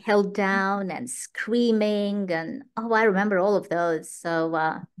 like Mhm. being held down and screaming, and oh, I remember all of those. So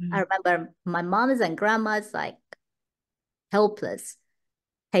I remember my mom's and grandma's like helpless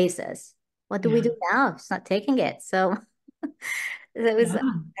faces. What do we Yeah. do now? She's not taking it. So it was, Yeah.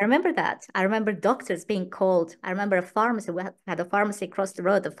 I remember that. I remember doctors being called. I remember a pharmacy. We had a pharmacy across the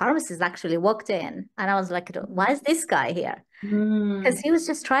road. The pharmacist actually walked in, and I was like, why is this guy here? Because Mm. he was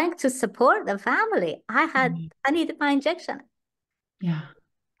just trying to support the family. I needed my injection. Yeah.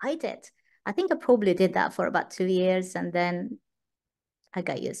 I did. I think I probably did that for about 2 years, and then I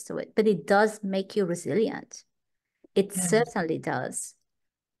got used to it. But it does make you resilient. It Yes. certainly does.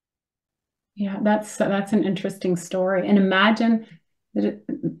 Yeah, that's an interesting story. And imagine that,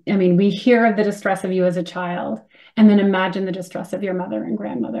 I mean, we hear of the distress of you as a child, and then imagine the distress of your mother and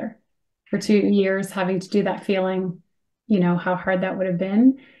grandmother for 2 years having to do that, feeling, how hard that would have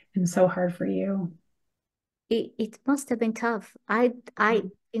been, and so hard for you. It must have been tough.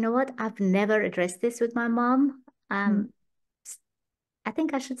 You know what? I've never addressed this with my mom. Mm. I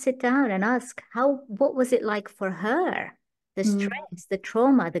think I should sit down and ask what was it like for her? The Mm. stress, the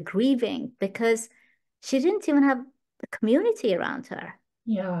trauma, the grieving, because she didn't even have the community around her.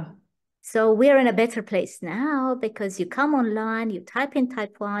 Yeah. So we're in a better place now because you come online, you type in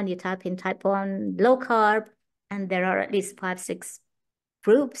type 1, you type in type 1 low carb, and there are at least 5, 6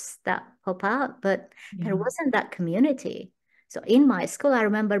 groups that pop up, but there Yeah. wasn't that community. So in my school, I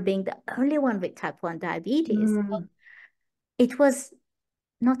remember being the only one with type 1 diabetes. Mm. It was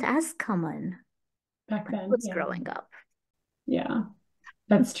not as common Back when I then, was yeah. growing up. Yeah.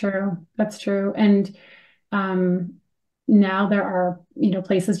 That's true. That's true. And Um, now there are,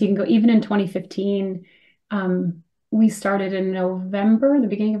 places you can go. Even in 2015, we started in November, the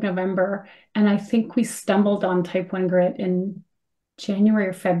beginning of November, and I think we stumbled on Type 1 Grit in January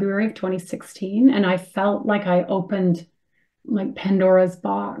or February of 2016. And I felt like I opened like Pandora's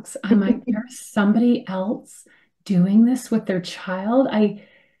box. I'm like, there's somebody else doing this with their child.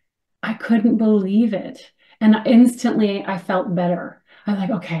 I couldn't believe it. And instantly I felt better. I was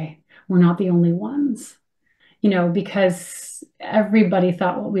like, okay, we're not the only ones, because everybody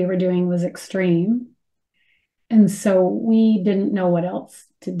thought what we were doing was extreme. And so we didn't know what else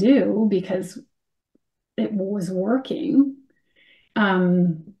to do because it was working.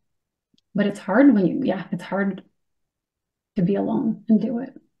 Um, but it's hard it's hard to be alone and do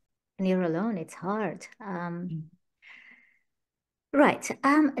it. And you're alone, it's hard. Right.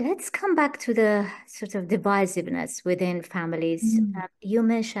 Let's come back to the sort of divisiveness within families. Mm. You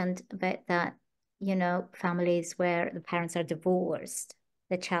mentioned that, families where the parents are divorced,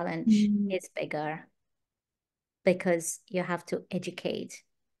 the challenge Mm. is bigger because you have to educate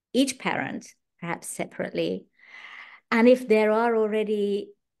each parent, perhaps separately. And if there are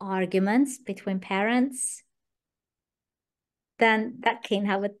already arguments between parents, then that can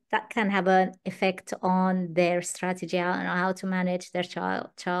have an effect on their strategy on how to manage their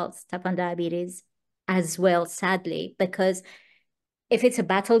child's type 1 diabetes as well, sadly, because if it's a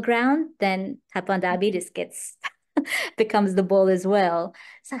battleground, then type 1 diabetes gets becomes the ball as well.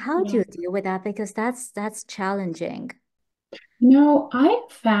 So how do Yeah. you deal with that? Because that's challenging. No, I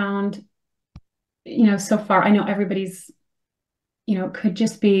found, so far, I know everybody's, it could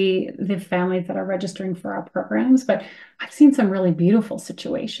just be the families that are registering for our programs, but I've seen some really beautiful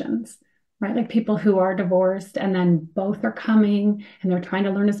situations, right? Like people who are divorced and then both are coming and they're trying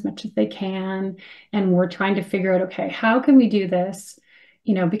to learn as much as they can. And we're trying to figure out, okay, how can we do this?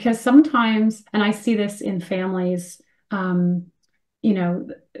 Because sometimes, and I see this in families, um, you know,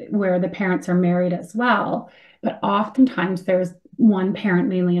 where the parents are married as well, but oftentimes there's one parent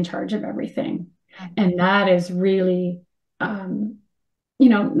mainly in charge of everything. And that is really, um,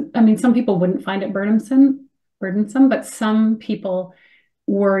 I mean, some people wouldn't find it burdensome, but some people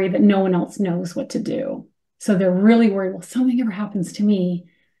worry that no one else knows what to do. So they're really worried, well, something ever happens to me,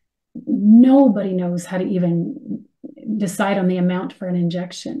 nobody knows how to even decide on the amount for an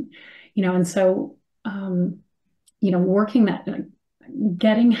injection, and so, working that, like,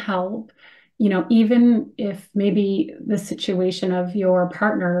 getting help, even if maybe the situation of your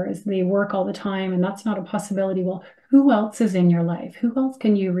partner is they work all the time and that's not a possibility. Well, who else is in your life? Who else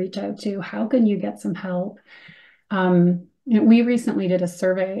can you reach out to? How can you get some help? We recently did a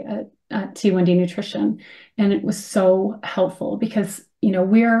survey at T1D Nutrition, and it was so helpful because,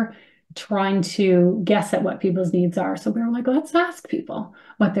 we're trying to guess at what people's needs are. So we were like, let's ask people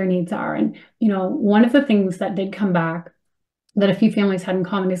what their needs are. And, one of the things that did come back that a few families had in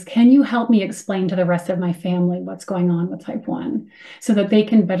common is, can you help me explain to the rest of my family what's going on with type 1 so that they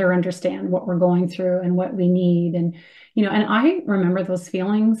can better understand what we're going through and what we need? And, and I remember those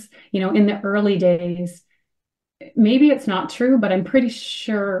feelings, in the early days. Maybe it's not true, but I'm pretty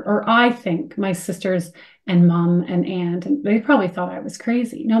sure, or I think my sisters and mom and aunt, and they probably thought I was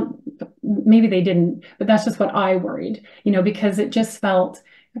crazy. No, maybe they didn't, but that's just what I worried, because it just felt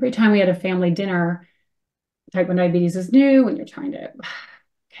every time we had a family dinner, type 1 diabetes is new and you're trying to,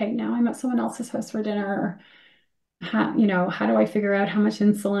 okay, now I'm at someone else's house for dinner. How do I figure out how much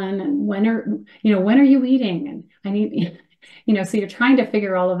insulin and when are you eating? And I need, so you're trying to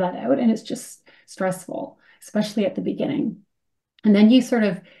figure all of that out, and it's just stressful, especially at the beginning. And then you sort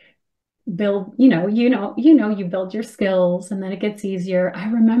of build, you build your skills, and then it gets easier. I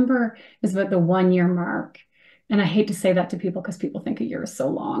remember it was about the 1 year mark. And I hate to say that to people because people think a year is so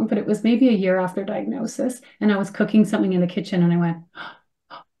long, but it was maybe a year after diagnosis. And I was cooking something in the kitchen and I went,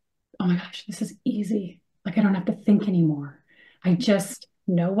 oh my gosh, this is easy. Like, I don't have to think anymore. I just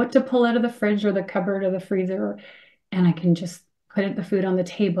know what to pull out of the fridge or the cupboard or the freezer, and I can just put the food on the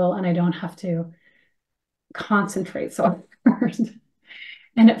table and I don't have to concentrate so hard.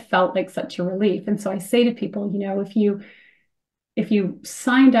 And it felt like such a relief. And so I say to people, if you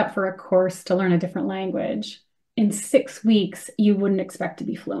signed up for a course to learn a different language, in 6 weeks, you wouldn't expect to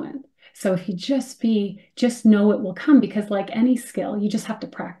be fluent. So if you just know it will come, because like any skill, you just have to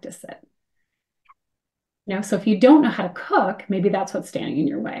practice it. So if you don't know how to cook, maybe that's what's standing in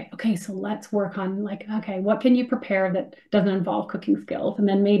your way. Okay, so let's work on okay, what can you prepare that doesn't involve cooking skills? And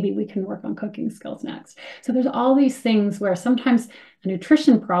then maybe we can work on cooking skills next. So there's all these things where sometimes a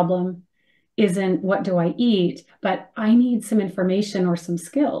nutrition problem isn't what do I eat, but I need some information or some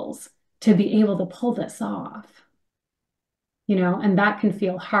skills to be able to pull this off. And that can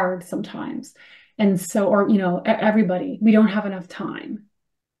feel hard sometimes. And so, or, everybody, we don't have enough time.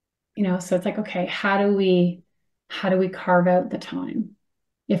 So it's like, okay, how do we carve out the time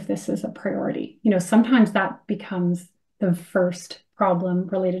if this is a priority? Sometimes that becomes the first problem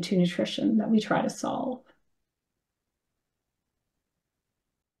related to nutrition that we try to solve.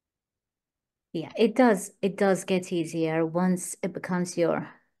 Yeah, it does. It does get easier once it becomes your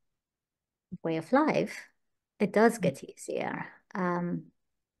way of life. It does get easier.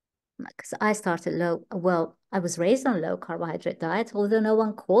 Because I started I was raised on low carbohydrate diet, although no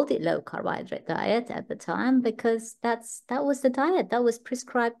one called it low carbohydrate diet at the time, because that was the diet that was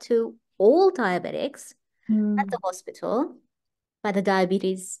prescribed to all diabetics at the hospital by the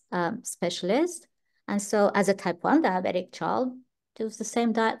diabetes specialist. And so as a type 1 diabetic child, it was the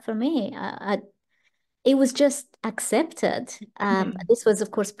same diet for me. It was just accepted. This was, of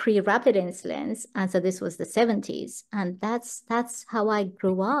course, pre-rapid insulins, and so this was the 70s, and that's how I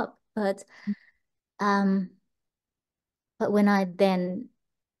grew up. But when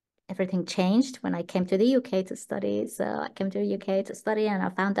everything changed when I came to the UK to study. So I came to the UK to study, and I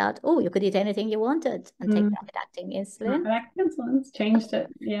found out, oh, you could eat anything you wanted and take rapid-acting insulin. Rapid-acting insulin's changed it,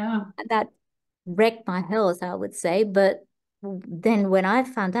 yeah. And that wrecked my health, I would say. But then when I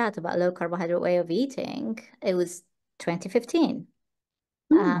found out about low carbohydrate way of eating, it was 2015.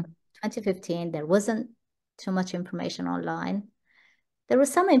 2015, there wasn't too much information online. There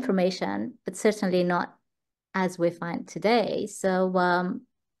was some information, but certainly not as we find today. So,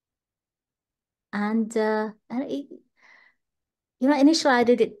 initially I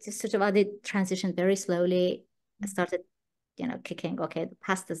did it I did transition very slowly. I started, kicking, okay, the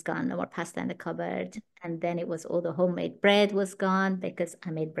pasta's gone, no more pasta in the cupboard. And then it was all the homemade bread was gone because I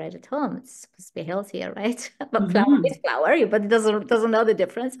made bread at home. It's supposed to be healthier, right? But flour is flour, but it doesn't know the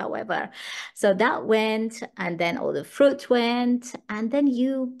difference, however. So that went, and then all the fruit went, and then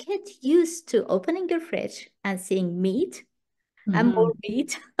you get used to opening your fridge and seeing meat and more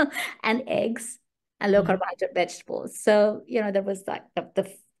meat and eggs and low carbohydrate vegetables. So, there was like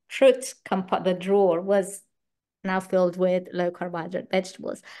the fruit the drawer was now filled with low carbohydrate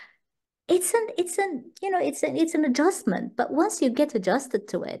vegetables. It's an adjustment, but once you get adjusted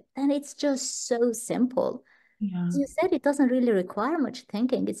to it, then it's just so simple. Yeah. As you said, it doesn't really require much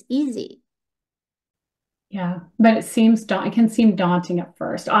thinking. It's easy. Yeah, but it can seem daunting at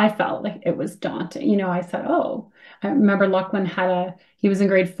first. I felt like it was daunting. I said, oh, I remember Lachlan he was in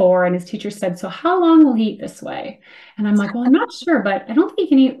grade 4, and his teacher said, so how long will he eat this way? And I'm like, well, I'm not sure, but I don't think he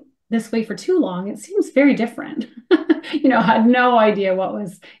can eat this way for too long, it seems very different. I had no idea what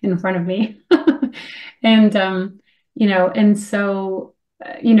was in front of me. And, and so,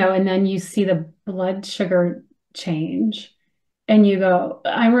 and then you see the blood sugar change and you go,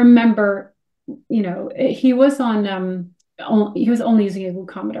 I remember, he was he was only using a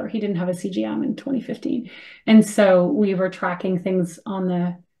glucometer. He didn't have a CGM in 2015. And so we were tracking things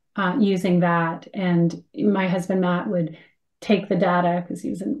on using that. And my husband, Matt, would take the data because he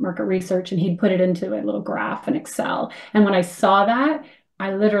was in market research and he'd put it into a little graph in Excel. And when I saw that,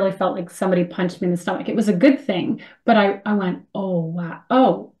 I literally felt like somebody punched me in the stomach. It was a good thing, but I went, oh, wow.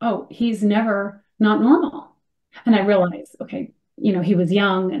 Oh, he's never not normal. And I realized, okay, he was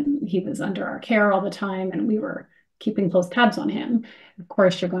young and he was under our care all the time and we were keeping close tabs on him. Of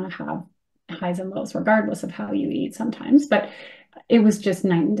course, you're going to have highs and lows regardless of how you eat sometimes, but it was just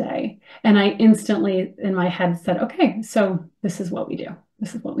night and day. And I instantly in my head said, okay, so this is what we do.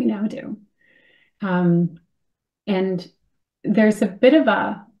 This is what we now do. And there's a bit of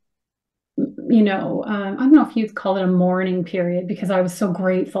a, I don't know if you'd call it a mourning period because I was so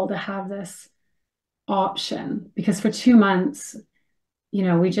grateful to have this option because for 2 months,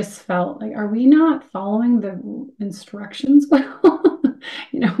 we just felt like, are we not following the instructions well?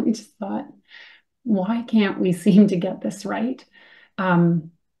 We just thought, why can't we seem to get this right?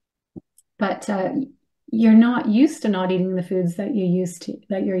 But you're not used to not eating the foods that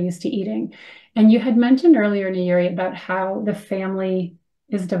you're used to eating. And you had mentioned earlier, Nayiri, about how the family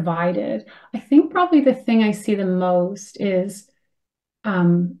is divided. I think probably the thing I see the most is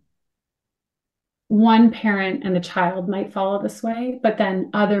one parent and the child might follow this way, but then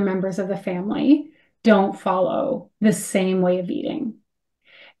other members of the family don't follow the same way of eating.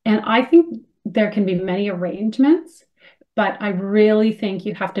 And I think there can be many arrangements, but I really think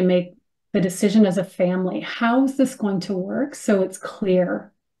you have to make the decision as a family. How is this going to work so it's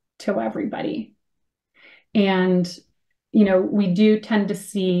clear to everybody? And, we do tend to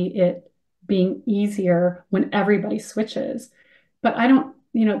see it being easier when everybody switches. But I don't,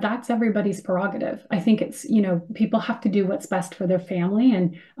 that's everybody's prerogative. I think it's, people have to do what's best for their family.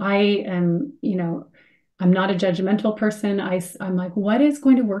 And I am, I'm not a judgmental person. I'm like, what is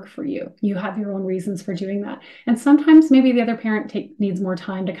going to work for you? You have your own reasons for doing that. And sometimes maybe the other parent needs more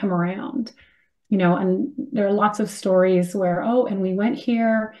time to come around, and there are lots of stories where, oh, and we went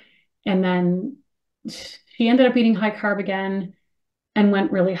here and then she ended up eating high carb again and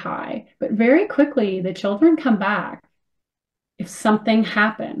went really high. But very quickly, the children come back if something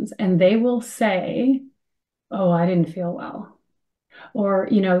happens and they will say, oh, I didn't feel well. Or,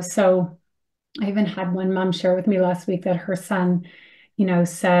 so I even had one mom share with me last week that her son,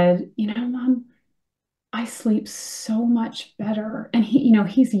 said, Mom, I sleep so much better. And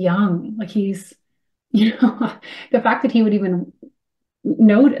he's young, like he's, the fact that he would even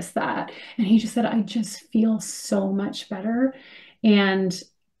notice that. And he just said, I just feel so much better. And,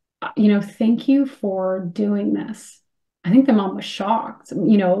 thank you for doing this. I think the mom was shocked,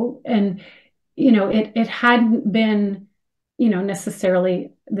 and, it hadn't been,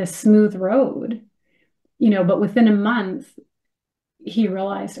 necessarily the smooth road, but within a month, he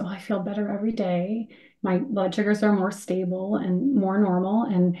realized, oh, I feel better every day. My blood sugars are more stable and more normal.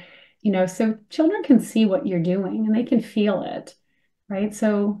 And, so children can see what you're doing and they can feel it, right?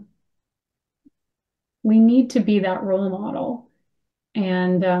 So we need to be that role model.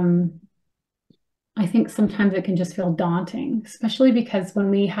 And I think sometimes it can just feel daunting, especially because when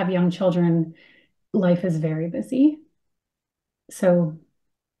we have young children, life is very busy. So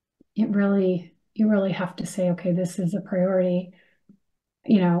you really have to say, okay, this is a priority.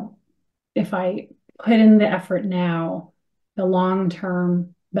 If I put in the effort now, the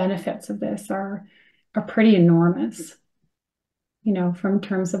long-term benefits of this are pretty enormous, from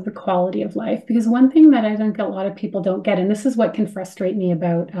terms of the quality of life. Because one thing that I think a lot of people don't get, and this is what can frustrate me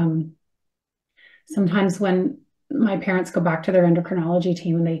about sometimes when my parents go back to their endocrinology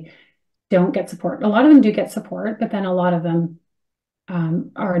team and they don't get support. A lot of them do get support, but then a lot of them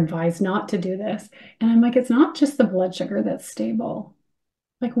are advised not to do this. And I'm like, it's not just the blood sugar that's stable.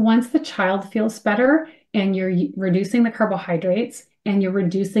 Like once the child feels better and you're reducing the carbohydrates and you're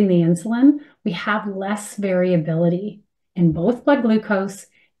reducing the insulin, we have less variability in both blood glucose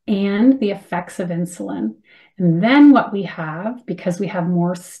and the effects of insulin. And then what we have, because we have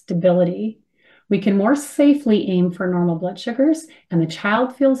more stability, we can more safely aim for normal blood sugars and the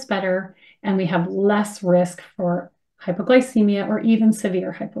child feels better and we have less risk for hypoglycemia or even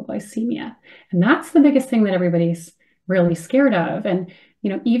severe hypoglycemia. And that's the biggest thing that everybody's really scared of. And,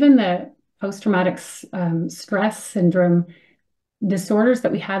 even the post-traumatic stress syndrome disorders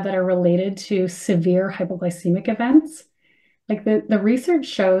that we have that are related to severe hypoglycemic events, Like the research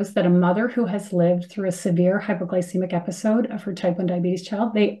shows that a mother who has lived through a severe hypoglycemic episode of her type 1 diabetes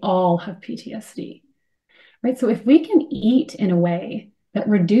child, they all have PTSD, right? So if we can eat in a way that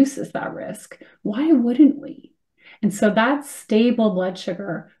reduces that risk, why wouldn't we? And so that stable blood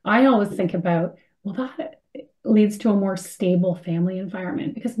sugar, I always think about, well, that leads to a more stable family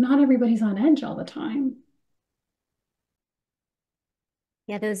environment because not everybody's on edge all the time.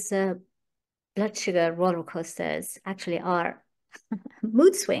 Yeah, those blood sugar roller coasters actually are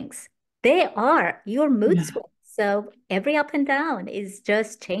mood swings. They are your mood Yeah. swings. So every up and down is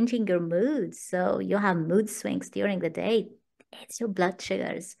just changing your mood. So you have mood swings during the day. It's your blood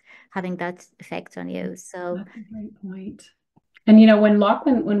sugars having that effect on you. So That's a great point. And you know, when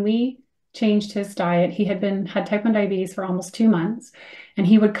Lachlan, when we changed his diet, he had type 1 diabetes for almost 2 months, and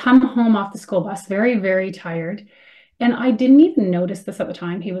he would come home off the school bus very, very tired. And I didn't even notice this at the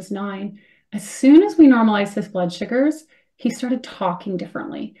time. He was 9. As soon as we normalized his blood sugars, he started talking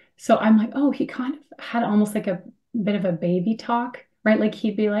differently. So I'm like, oh, he kind of had almost like a bit of a baby talk, right? Like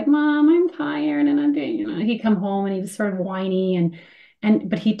he'd be like, Mom, I'm tired, and I'm doing, he'd come home and he was sort of whiny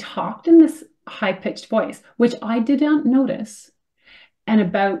but he talked in this high-pitched voice, which I did not notice. And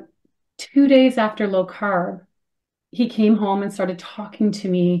about 2 days after low carb, he came home and started talking to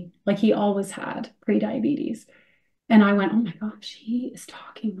me like he always had pre-diabetes. And I went, oh my gosh, he is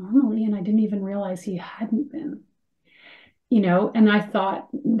talking normally. And I didn't even realize he hadn't been, and I thought,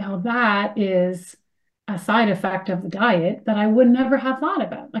 now that is a side effect of the diet that I would never have thought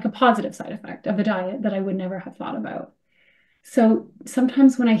about, like a positive side effect of the diet that I would never have thought about. So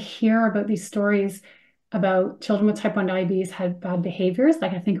sometimes when I hear about these stories about children with type 1 diabetes had bad behaviors,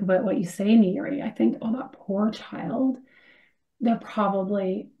 like I think about what you say, Nayiri, I think, oh, that poor child, they're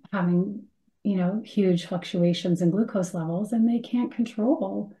probably having, huge fluctuations in glucose levels and they can't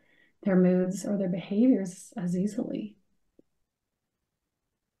control their moods or their behaviors as easily.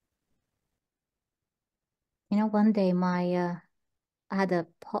 one day I had a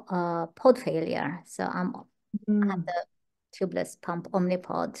pod failure. So I had Mm, the tubeless pump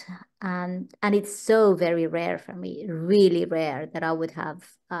Omnipod, and it's so very rare for me, really rare that I would have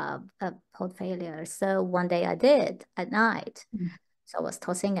a pod failure. So one day I did at night. mm, So I was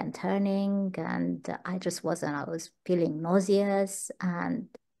tossing and turning, and I just wasn't. I was feeling nauseous, and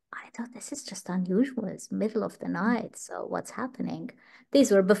I thought this is just unusual. It's middle of the night, so what's happening?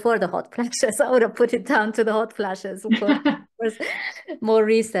 These were before the hot flashes. I would have put it down to the hot flashes, of course, was more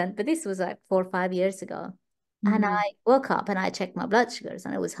recent, but this was like 4 or 5 years ago. And mm, I woke up and I checked my blood sugars,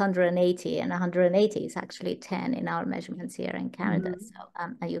 and it was 180, and 180 is actually 10 in our measurements here in Canada, mm,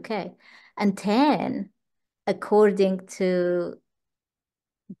 so UK, and 10 according to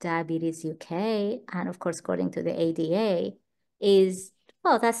Diabetes UK, and of course, according to the ADA, is,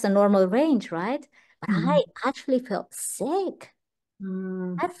 well, that's the normal range, right? But I mm, actually felt sick.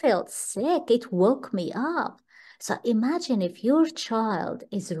 mm. I felt sick. It woke me up. So imagine if your child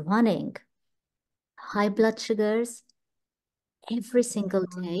is running high blood sugars every single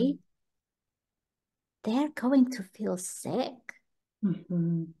day, they're going to feel sick.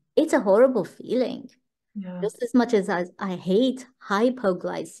 Mhm. It's a horrible feeling. Yeah. Just as much as I hate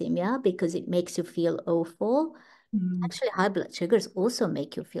hypoglycemia because it makes you feel awful, Mm. actually, high blood sugars also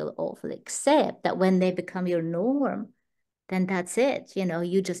make you feel awful, except that when they become your norm, then that's it.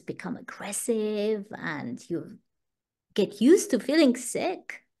 You just become aggressive and you get used to feeling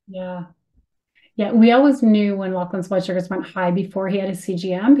sick. Yeah. Yeah, we always knew when Lachlan's blood sugars went high before he had his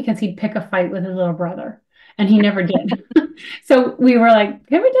CGM because he'd pick a fight with his little brother, and he never did. So we were like,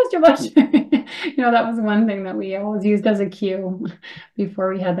 "Can we test your blood sugar?" That was one thing that we always used as a cue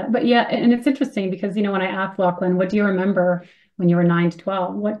before we had that. But yeah, and it's interesting because when I asked Lachlan, "What do you remember when you were 9 to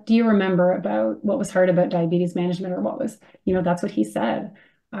 12? What do you remember about what was hard about diabetes management, or what was?" That's what he said.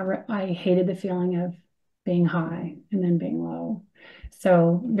 I hated the feeling of being high and then being low.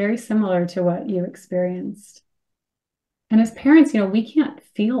 So very similar to what you experienced. And as parents, we can't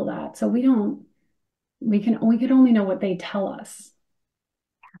feel that. So we could only know what they tell us.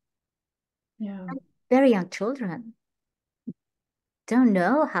 Yeah. Very young children don't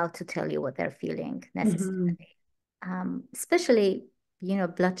know how to tell you what they're feeling Hmm. necessarily, especially,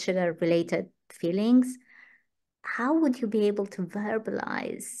 blood sugar related feelings. How would you be able to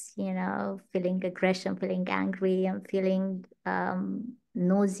verbalize, feeling aggression, feeling angry, and feeling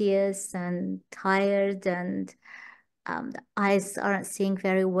nauseous and tired, and the eyes aren't seeing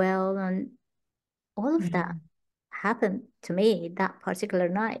very well, and all of Yeah. that happened to me that particular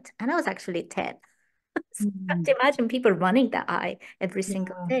night. And I was actually 10. So Mhm. imagine people running the eye every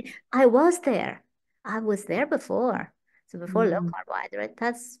single Yeah. day. I was there. I was there before. So before low Mhm. carbohydrate,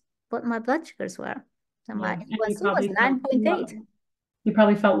 that's what my blood sugars were. So my Yeah. And you A1C was probably felt 9.8. low. You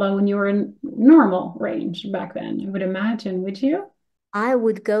probably felt low when you were in normal range back then, I would imagine, would you? I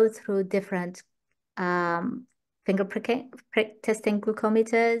would go through different um, finger prick testing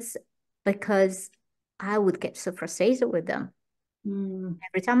glucometers because I would get so frustrated with them. Mm,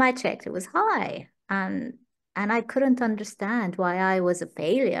 Every time I checked, it was high. And I couldn't understand why I was a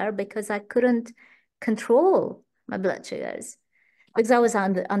failure because I couldn't control my blood sugars. Because I was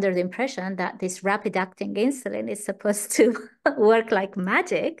under the impression that this rapid acting insulin is supposed to work like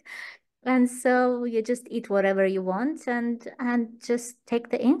magic. And so you just eat whatever you want and just take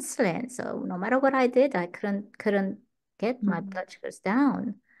the insulin. So no matter what I did, I couldn't get my mm, blood sugars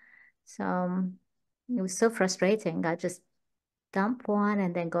down. So it was so frustrating. I just dump one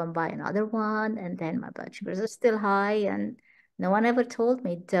and then go and buy another one, and then my blood sugars are still high. And no one ever told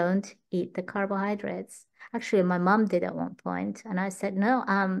me don't eat the carbohydrates. Actually, my mom did at one point, and I said, no,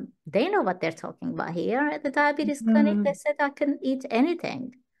 they know what they're talking about here at the diabetes clinic. They mm. said I can eat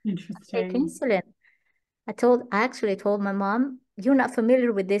anything. Take Interesting. insulin. I actually told my mom, you're not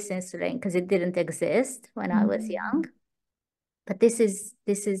familiar with this insulin because it didn't exist when I was young. Mm. But this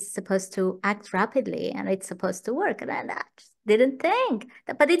is supposed to act rapidly and it's supposed to work. And I just didn't think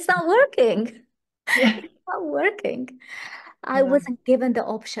that, but it's not working. Yeah. It's not working. I Yeah. wasn't given the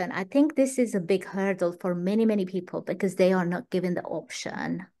option. I think this is a big hurdle for many, many people because they are not given the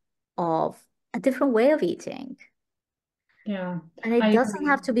option of a different way of eating. Yeah. And it I doesn't agree.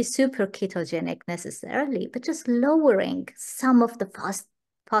 have to be super ketogenic necessarily, but just lowering some of the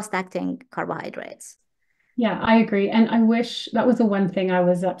fast acting carbohydrates. Yeah, I agree. And I wish that was the one thing I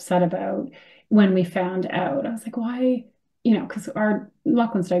was upset about when we found out. I was like, why? Because our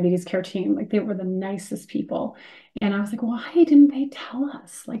Lachlan's diabetes care team, like they were the nicest people. And I was like, why didn't they tell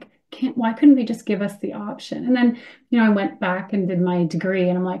us? Like, why couldn't they just give us the option? And then, I went back and did my degree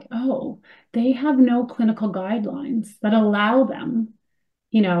and I'm like, oh, they have no clinical guidelines that allow them,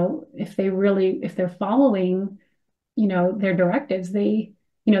 if they're following their directives, they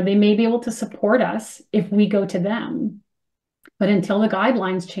may be able to support us if we go to them. But until the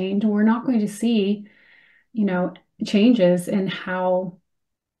guidelines change, we're not going to see, you know, changes in how,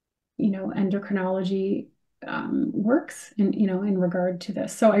 endocrinology works in regard to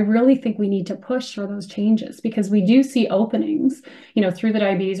this. So I really think we need to push for those changes because we do see openings, through the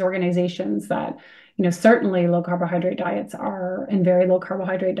diabetes organizations that, certainly low carbohydrate diets are and very low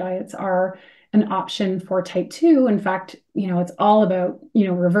carbohydrate diets are an option for type 2. In fact, it's all about,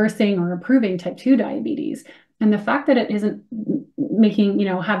 reversing or improving type 2 diabetes. And the fact that it isn't making,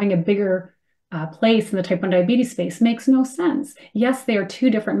 having a bigger place in the type 1 diabetes space makes no sense. Yes, they are two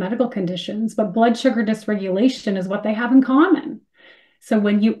different medical conditions, but blood sugar dysregulation is what they have in common. So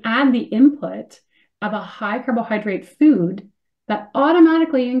when you add the input of a high carbohydrate food that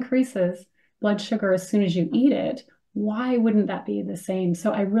automatically increases blood sugar as soon as you eat it, why wouldn't that be the same?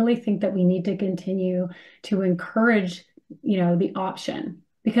 So I really think that we need to continue to encourage, the option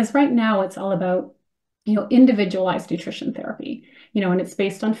because right now it's all about, individualized nutrition therapy, and it's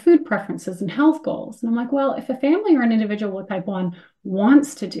based on food preferences and health goals. And I'm like, well, if a family or an individual with type 1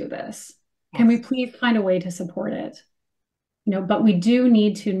 wants to do this, can we Yes. please find a way to support it? But we do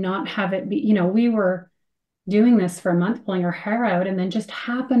need to not have it be, we were doing this for a month, pulling our hair out, and then just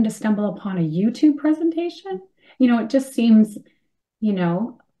happened to stumble upon a YouTube presentation. It just seems, you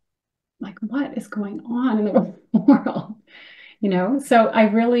know, like what is going on in the world? So I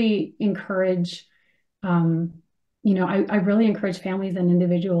really encourage, um, I really encourage families and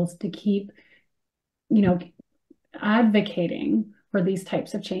individuals to keep, you know, advocating for these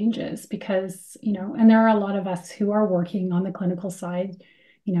types of changes because, and there are a lot of us who are working on the clinical side,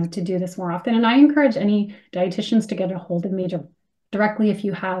 to do this more often. And I encourage any dietitians to get a hold of me directly if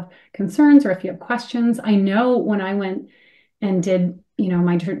you have concerns or if you have questions. I know when I went and did,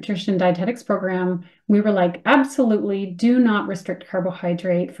 my nutrition dietetics program, we were like, absolutely do not restrict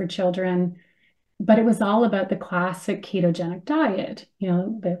carbohydrate for children. But it was all about the classic ketogenic diet,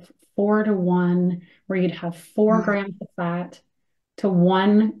 the 4-to-1, where you'd have 4 grams of fat to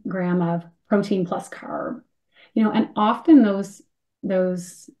 1 gram of protein plus carb. And often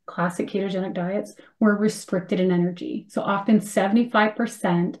those classic ketogenic diets were restricted in energy. So often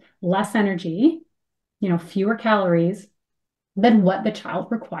 75% less energy, fewer calories than what the child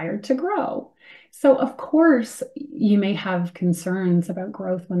required to grow. So, of course, you may have concerns about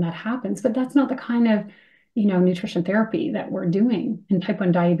growth when that happens, but that's not the kind of, nutrition therapy that we're doing in type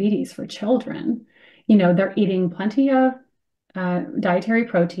 1 diabetes for children. They're eating plenty of dietary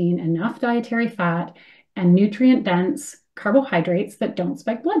protein, enough dietary fat, and nutrient dense carbohydrates that don't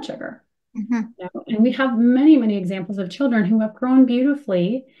spike blood sugar. Mhm. And we have many, many examples of children who have grown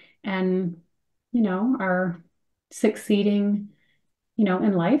beautifully and are succeeding,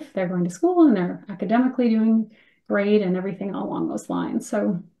 in life. They're going to school and they're academically doing great and everything along those lines.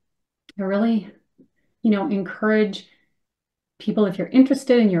 So I really, encourage people, if you're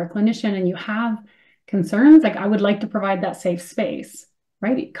interested and you're a clinician and you have concerns, like I would like to provide that safe space,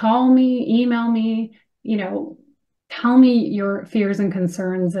 right? Call me, email me, you know, tell me your fears and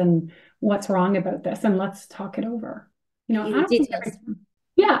concerns and what's wrong about this, and let's talk it over. I Your don't think details.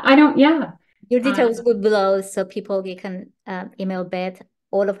 yeah, I don't, yeah. Your Uh, details will be below, so people you can email Beth.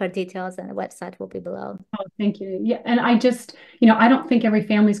 All of her details and the website will be below. oh, thank you. Yeah. And I just, I don't think every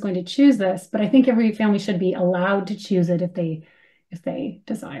family is going to choose this, but I think every family should be allowed to choose it if they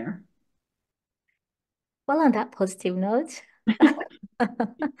desire. Well, on that positive note,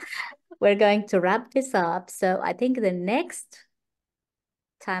 we're going to wrap this up. So I think the next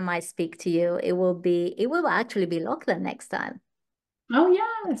time I speak to you, it will actually be Lachlan next time. Oh, To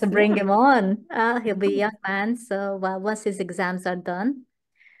yes. bring Yeah. him on. He'll be a young man. So once his exams are done,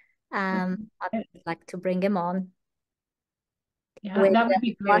 I'd like to bring him on Yeah, with that would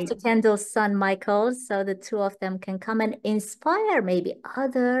be Martha great. Kendall's son, Michael, so the two of them can come and inspire maybe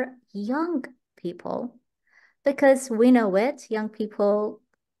other young people. Because we know it, young people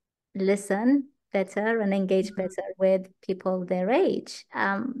listen better and engage better with people their age.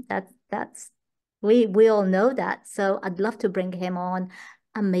 That's we all know that. So I'd love to bring him on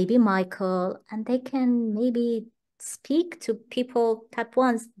and maybe Michael, and they can maybe speak to people type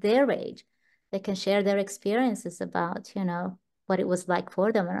ones their age. They can share their experiences about, what it was like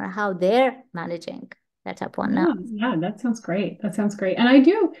for them and how they're managing their type one now. Yeah, yeah, that sounds great. That sounds great. And I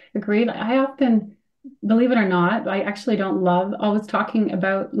do agree. Like, I often, believe it or not, I actually don't love always talking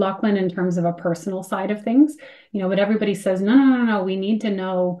about Lachlan in terms of a personal side of things. But everybody says, no, no, no, no, we need to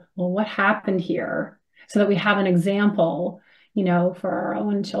know, well, what happened here so that we have an example, for our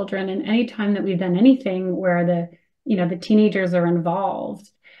own children. And anytime that we've done anything where the teenagers are involved,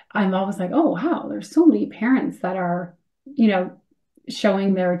 I'm always like, oh, wow, there's so many parents that are, you know,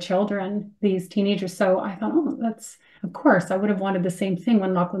 showing their children, these teenagers. So I thought, oh, of course, I would have wanted the same thing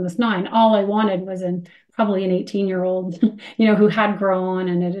when Lachlan was 9. All I wanted was probably an 18-year-old, who had grown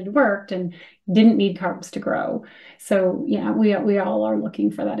and it had worked and didn't need carbs to grow. So yeah, we all are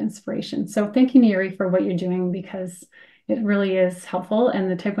looking for that inspiration. So thank you, Nayiri, for what you're doing, because it really is helpful. And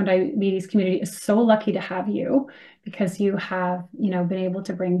the type 1 diabetes community is so lucky to have you, because you have, been able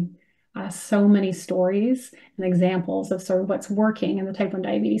to bring so many stories and examples of sort of what's working in the type 1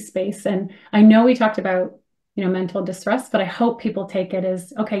 diabetes space. And I know we talked about, mental distress, but I hope people take it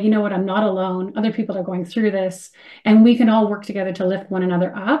as, okay, you know what, I'm not alone. Other people are going through this, and we can all work together to lift one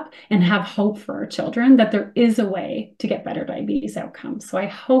another up and have hope for our children that there is a way to get better diabetes outcomes. So I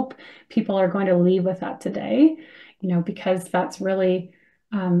hope people are going to leave with that today, because that's really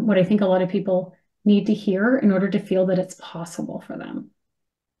what I think a lot of people need to hear in order to feel that it's possible for them.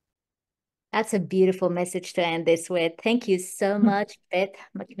 That's a beautiful message to end this with. Thank you so much, Beth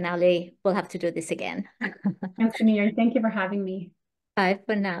McNally. We'll have to do this again. Anthony, thank you for having me. Bye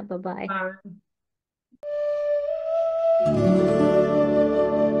for now. Bye bye. Bye.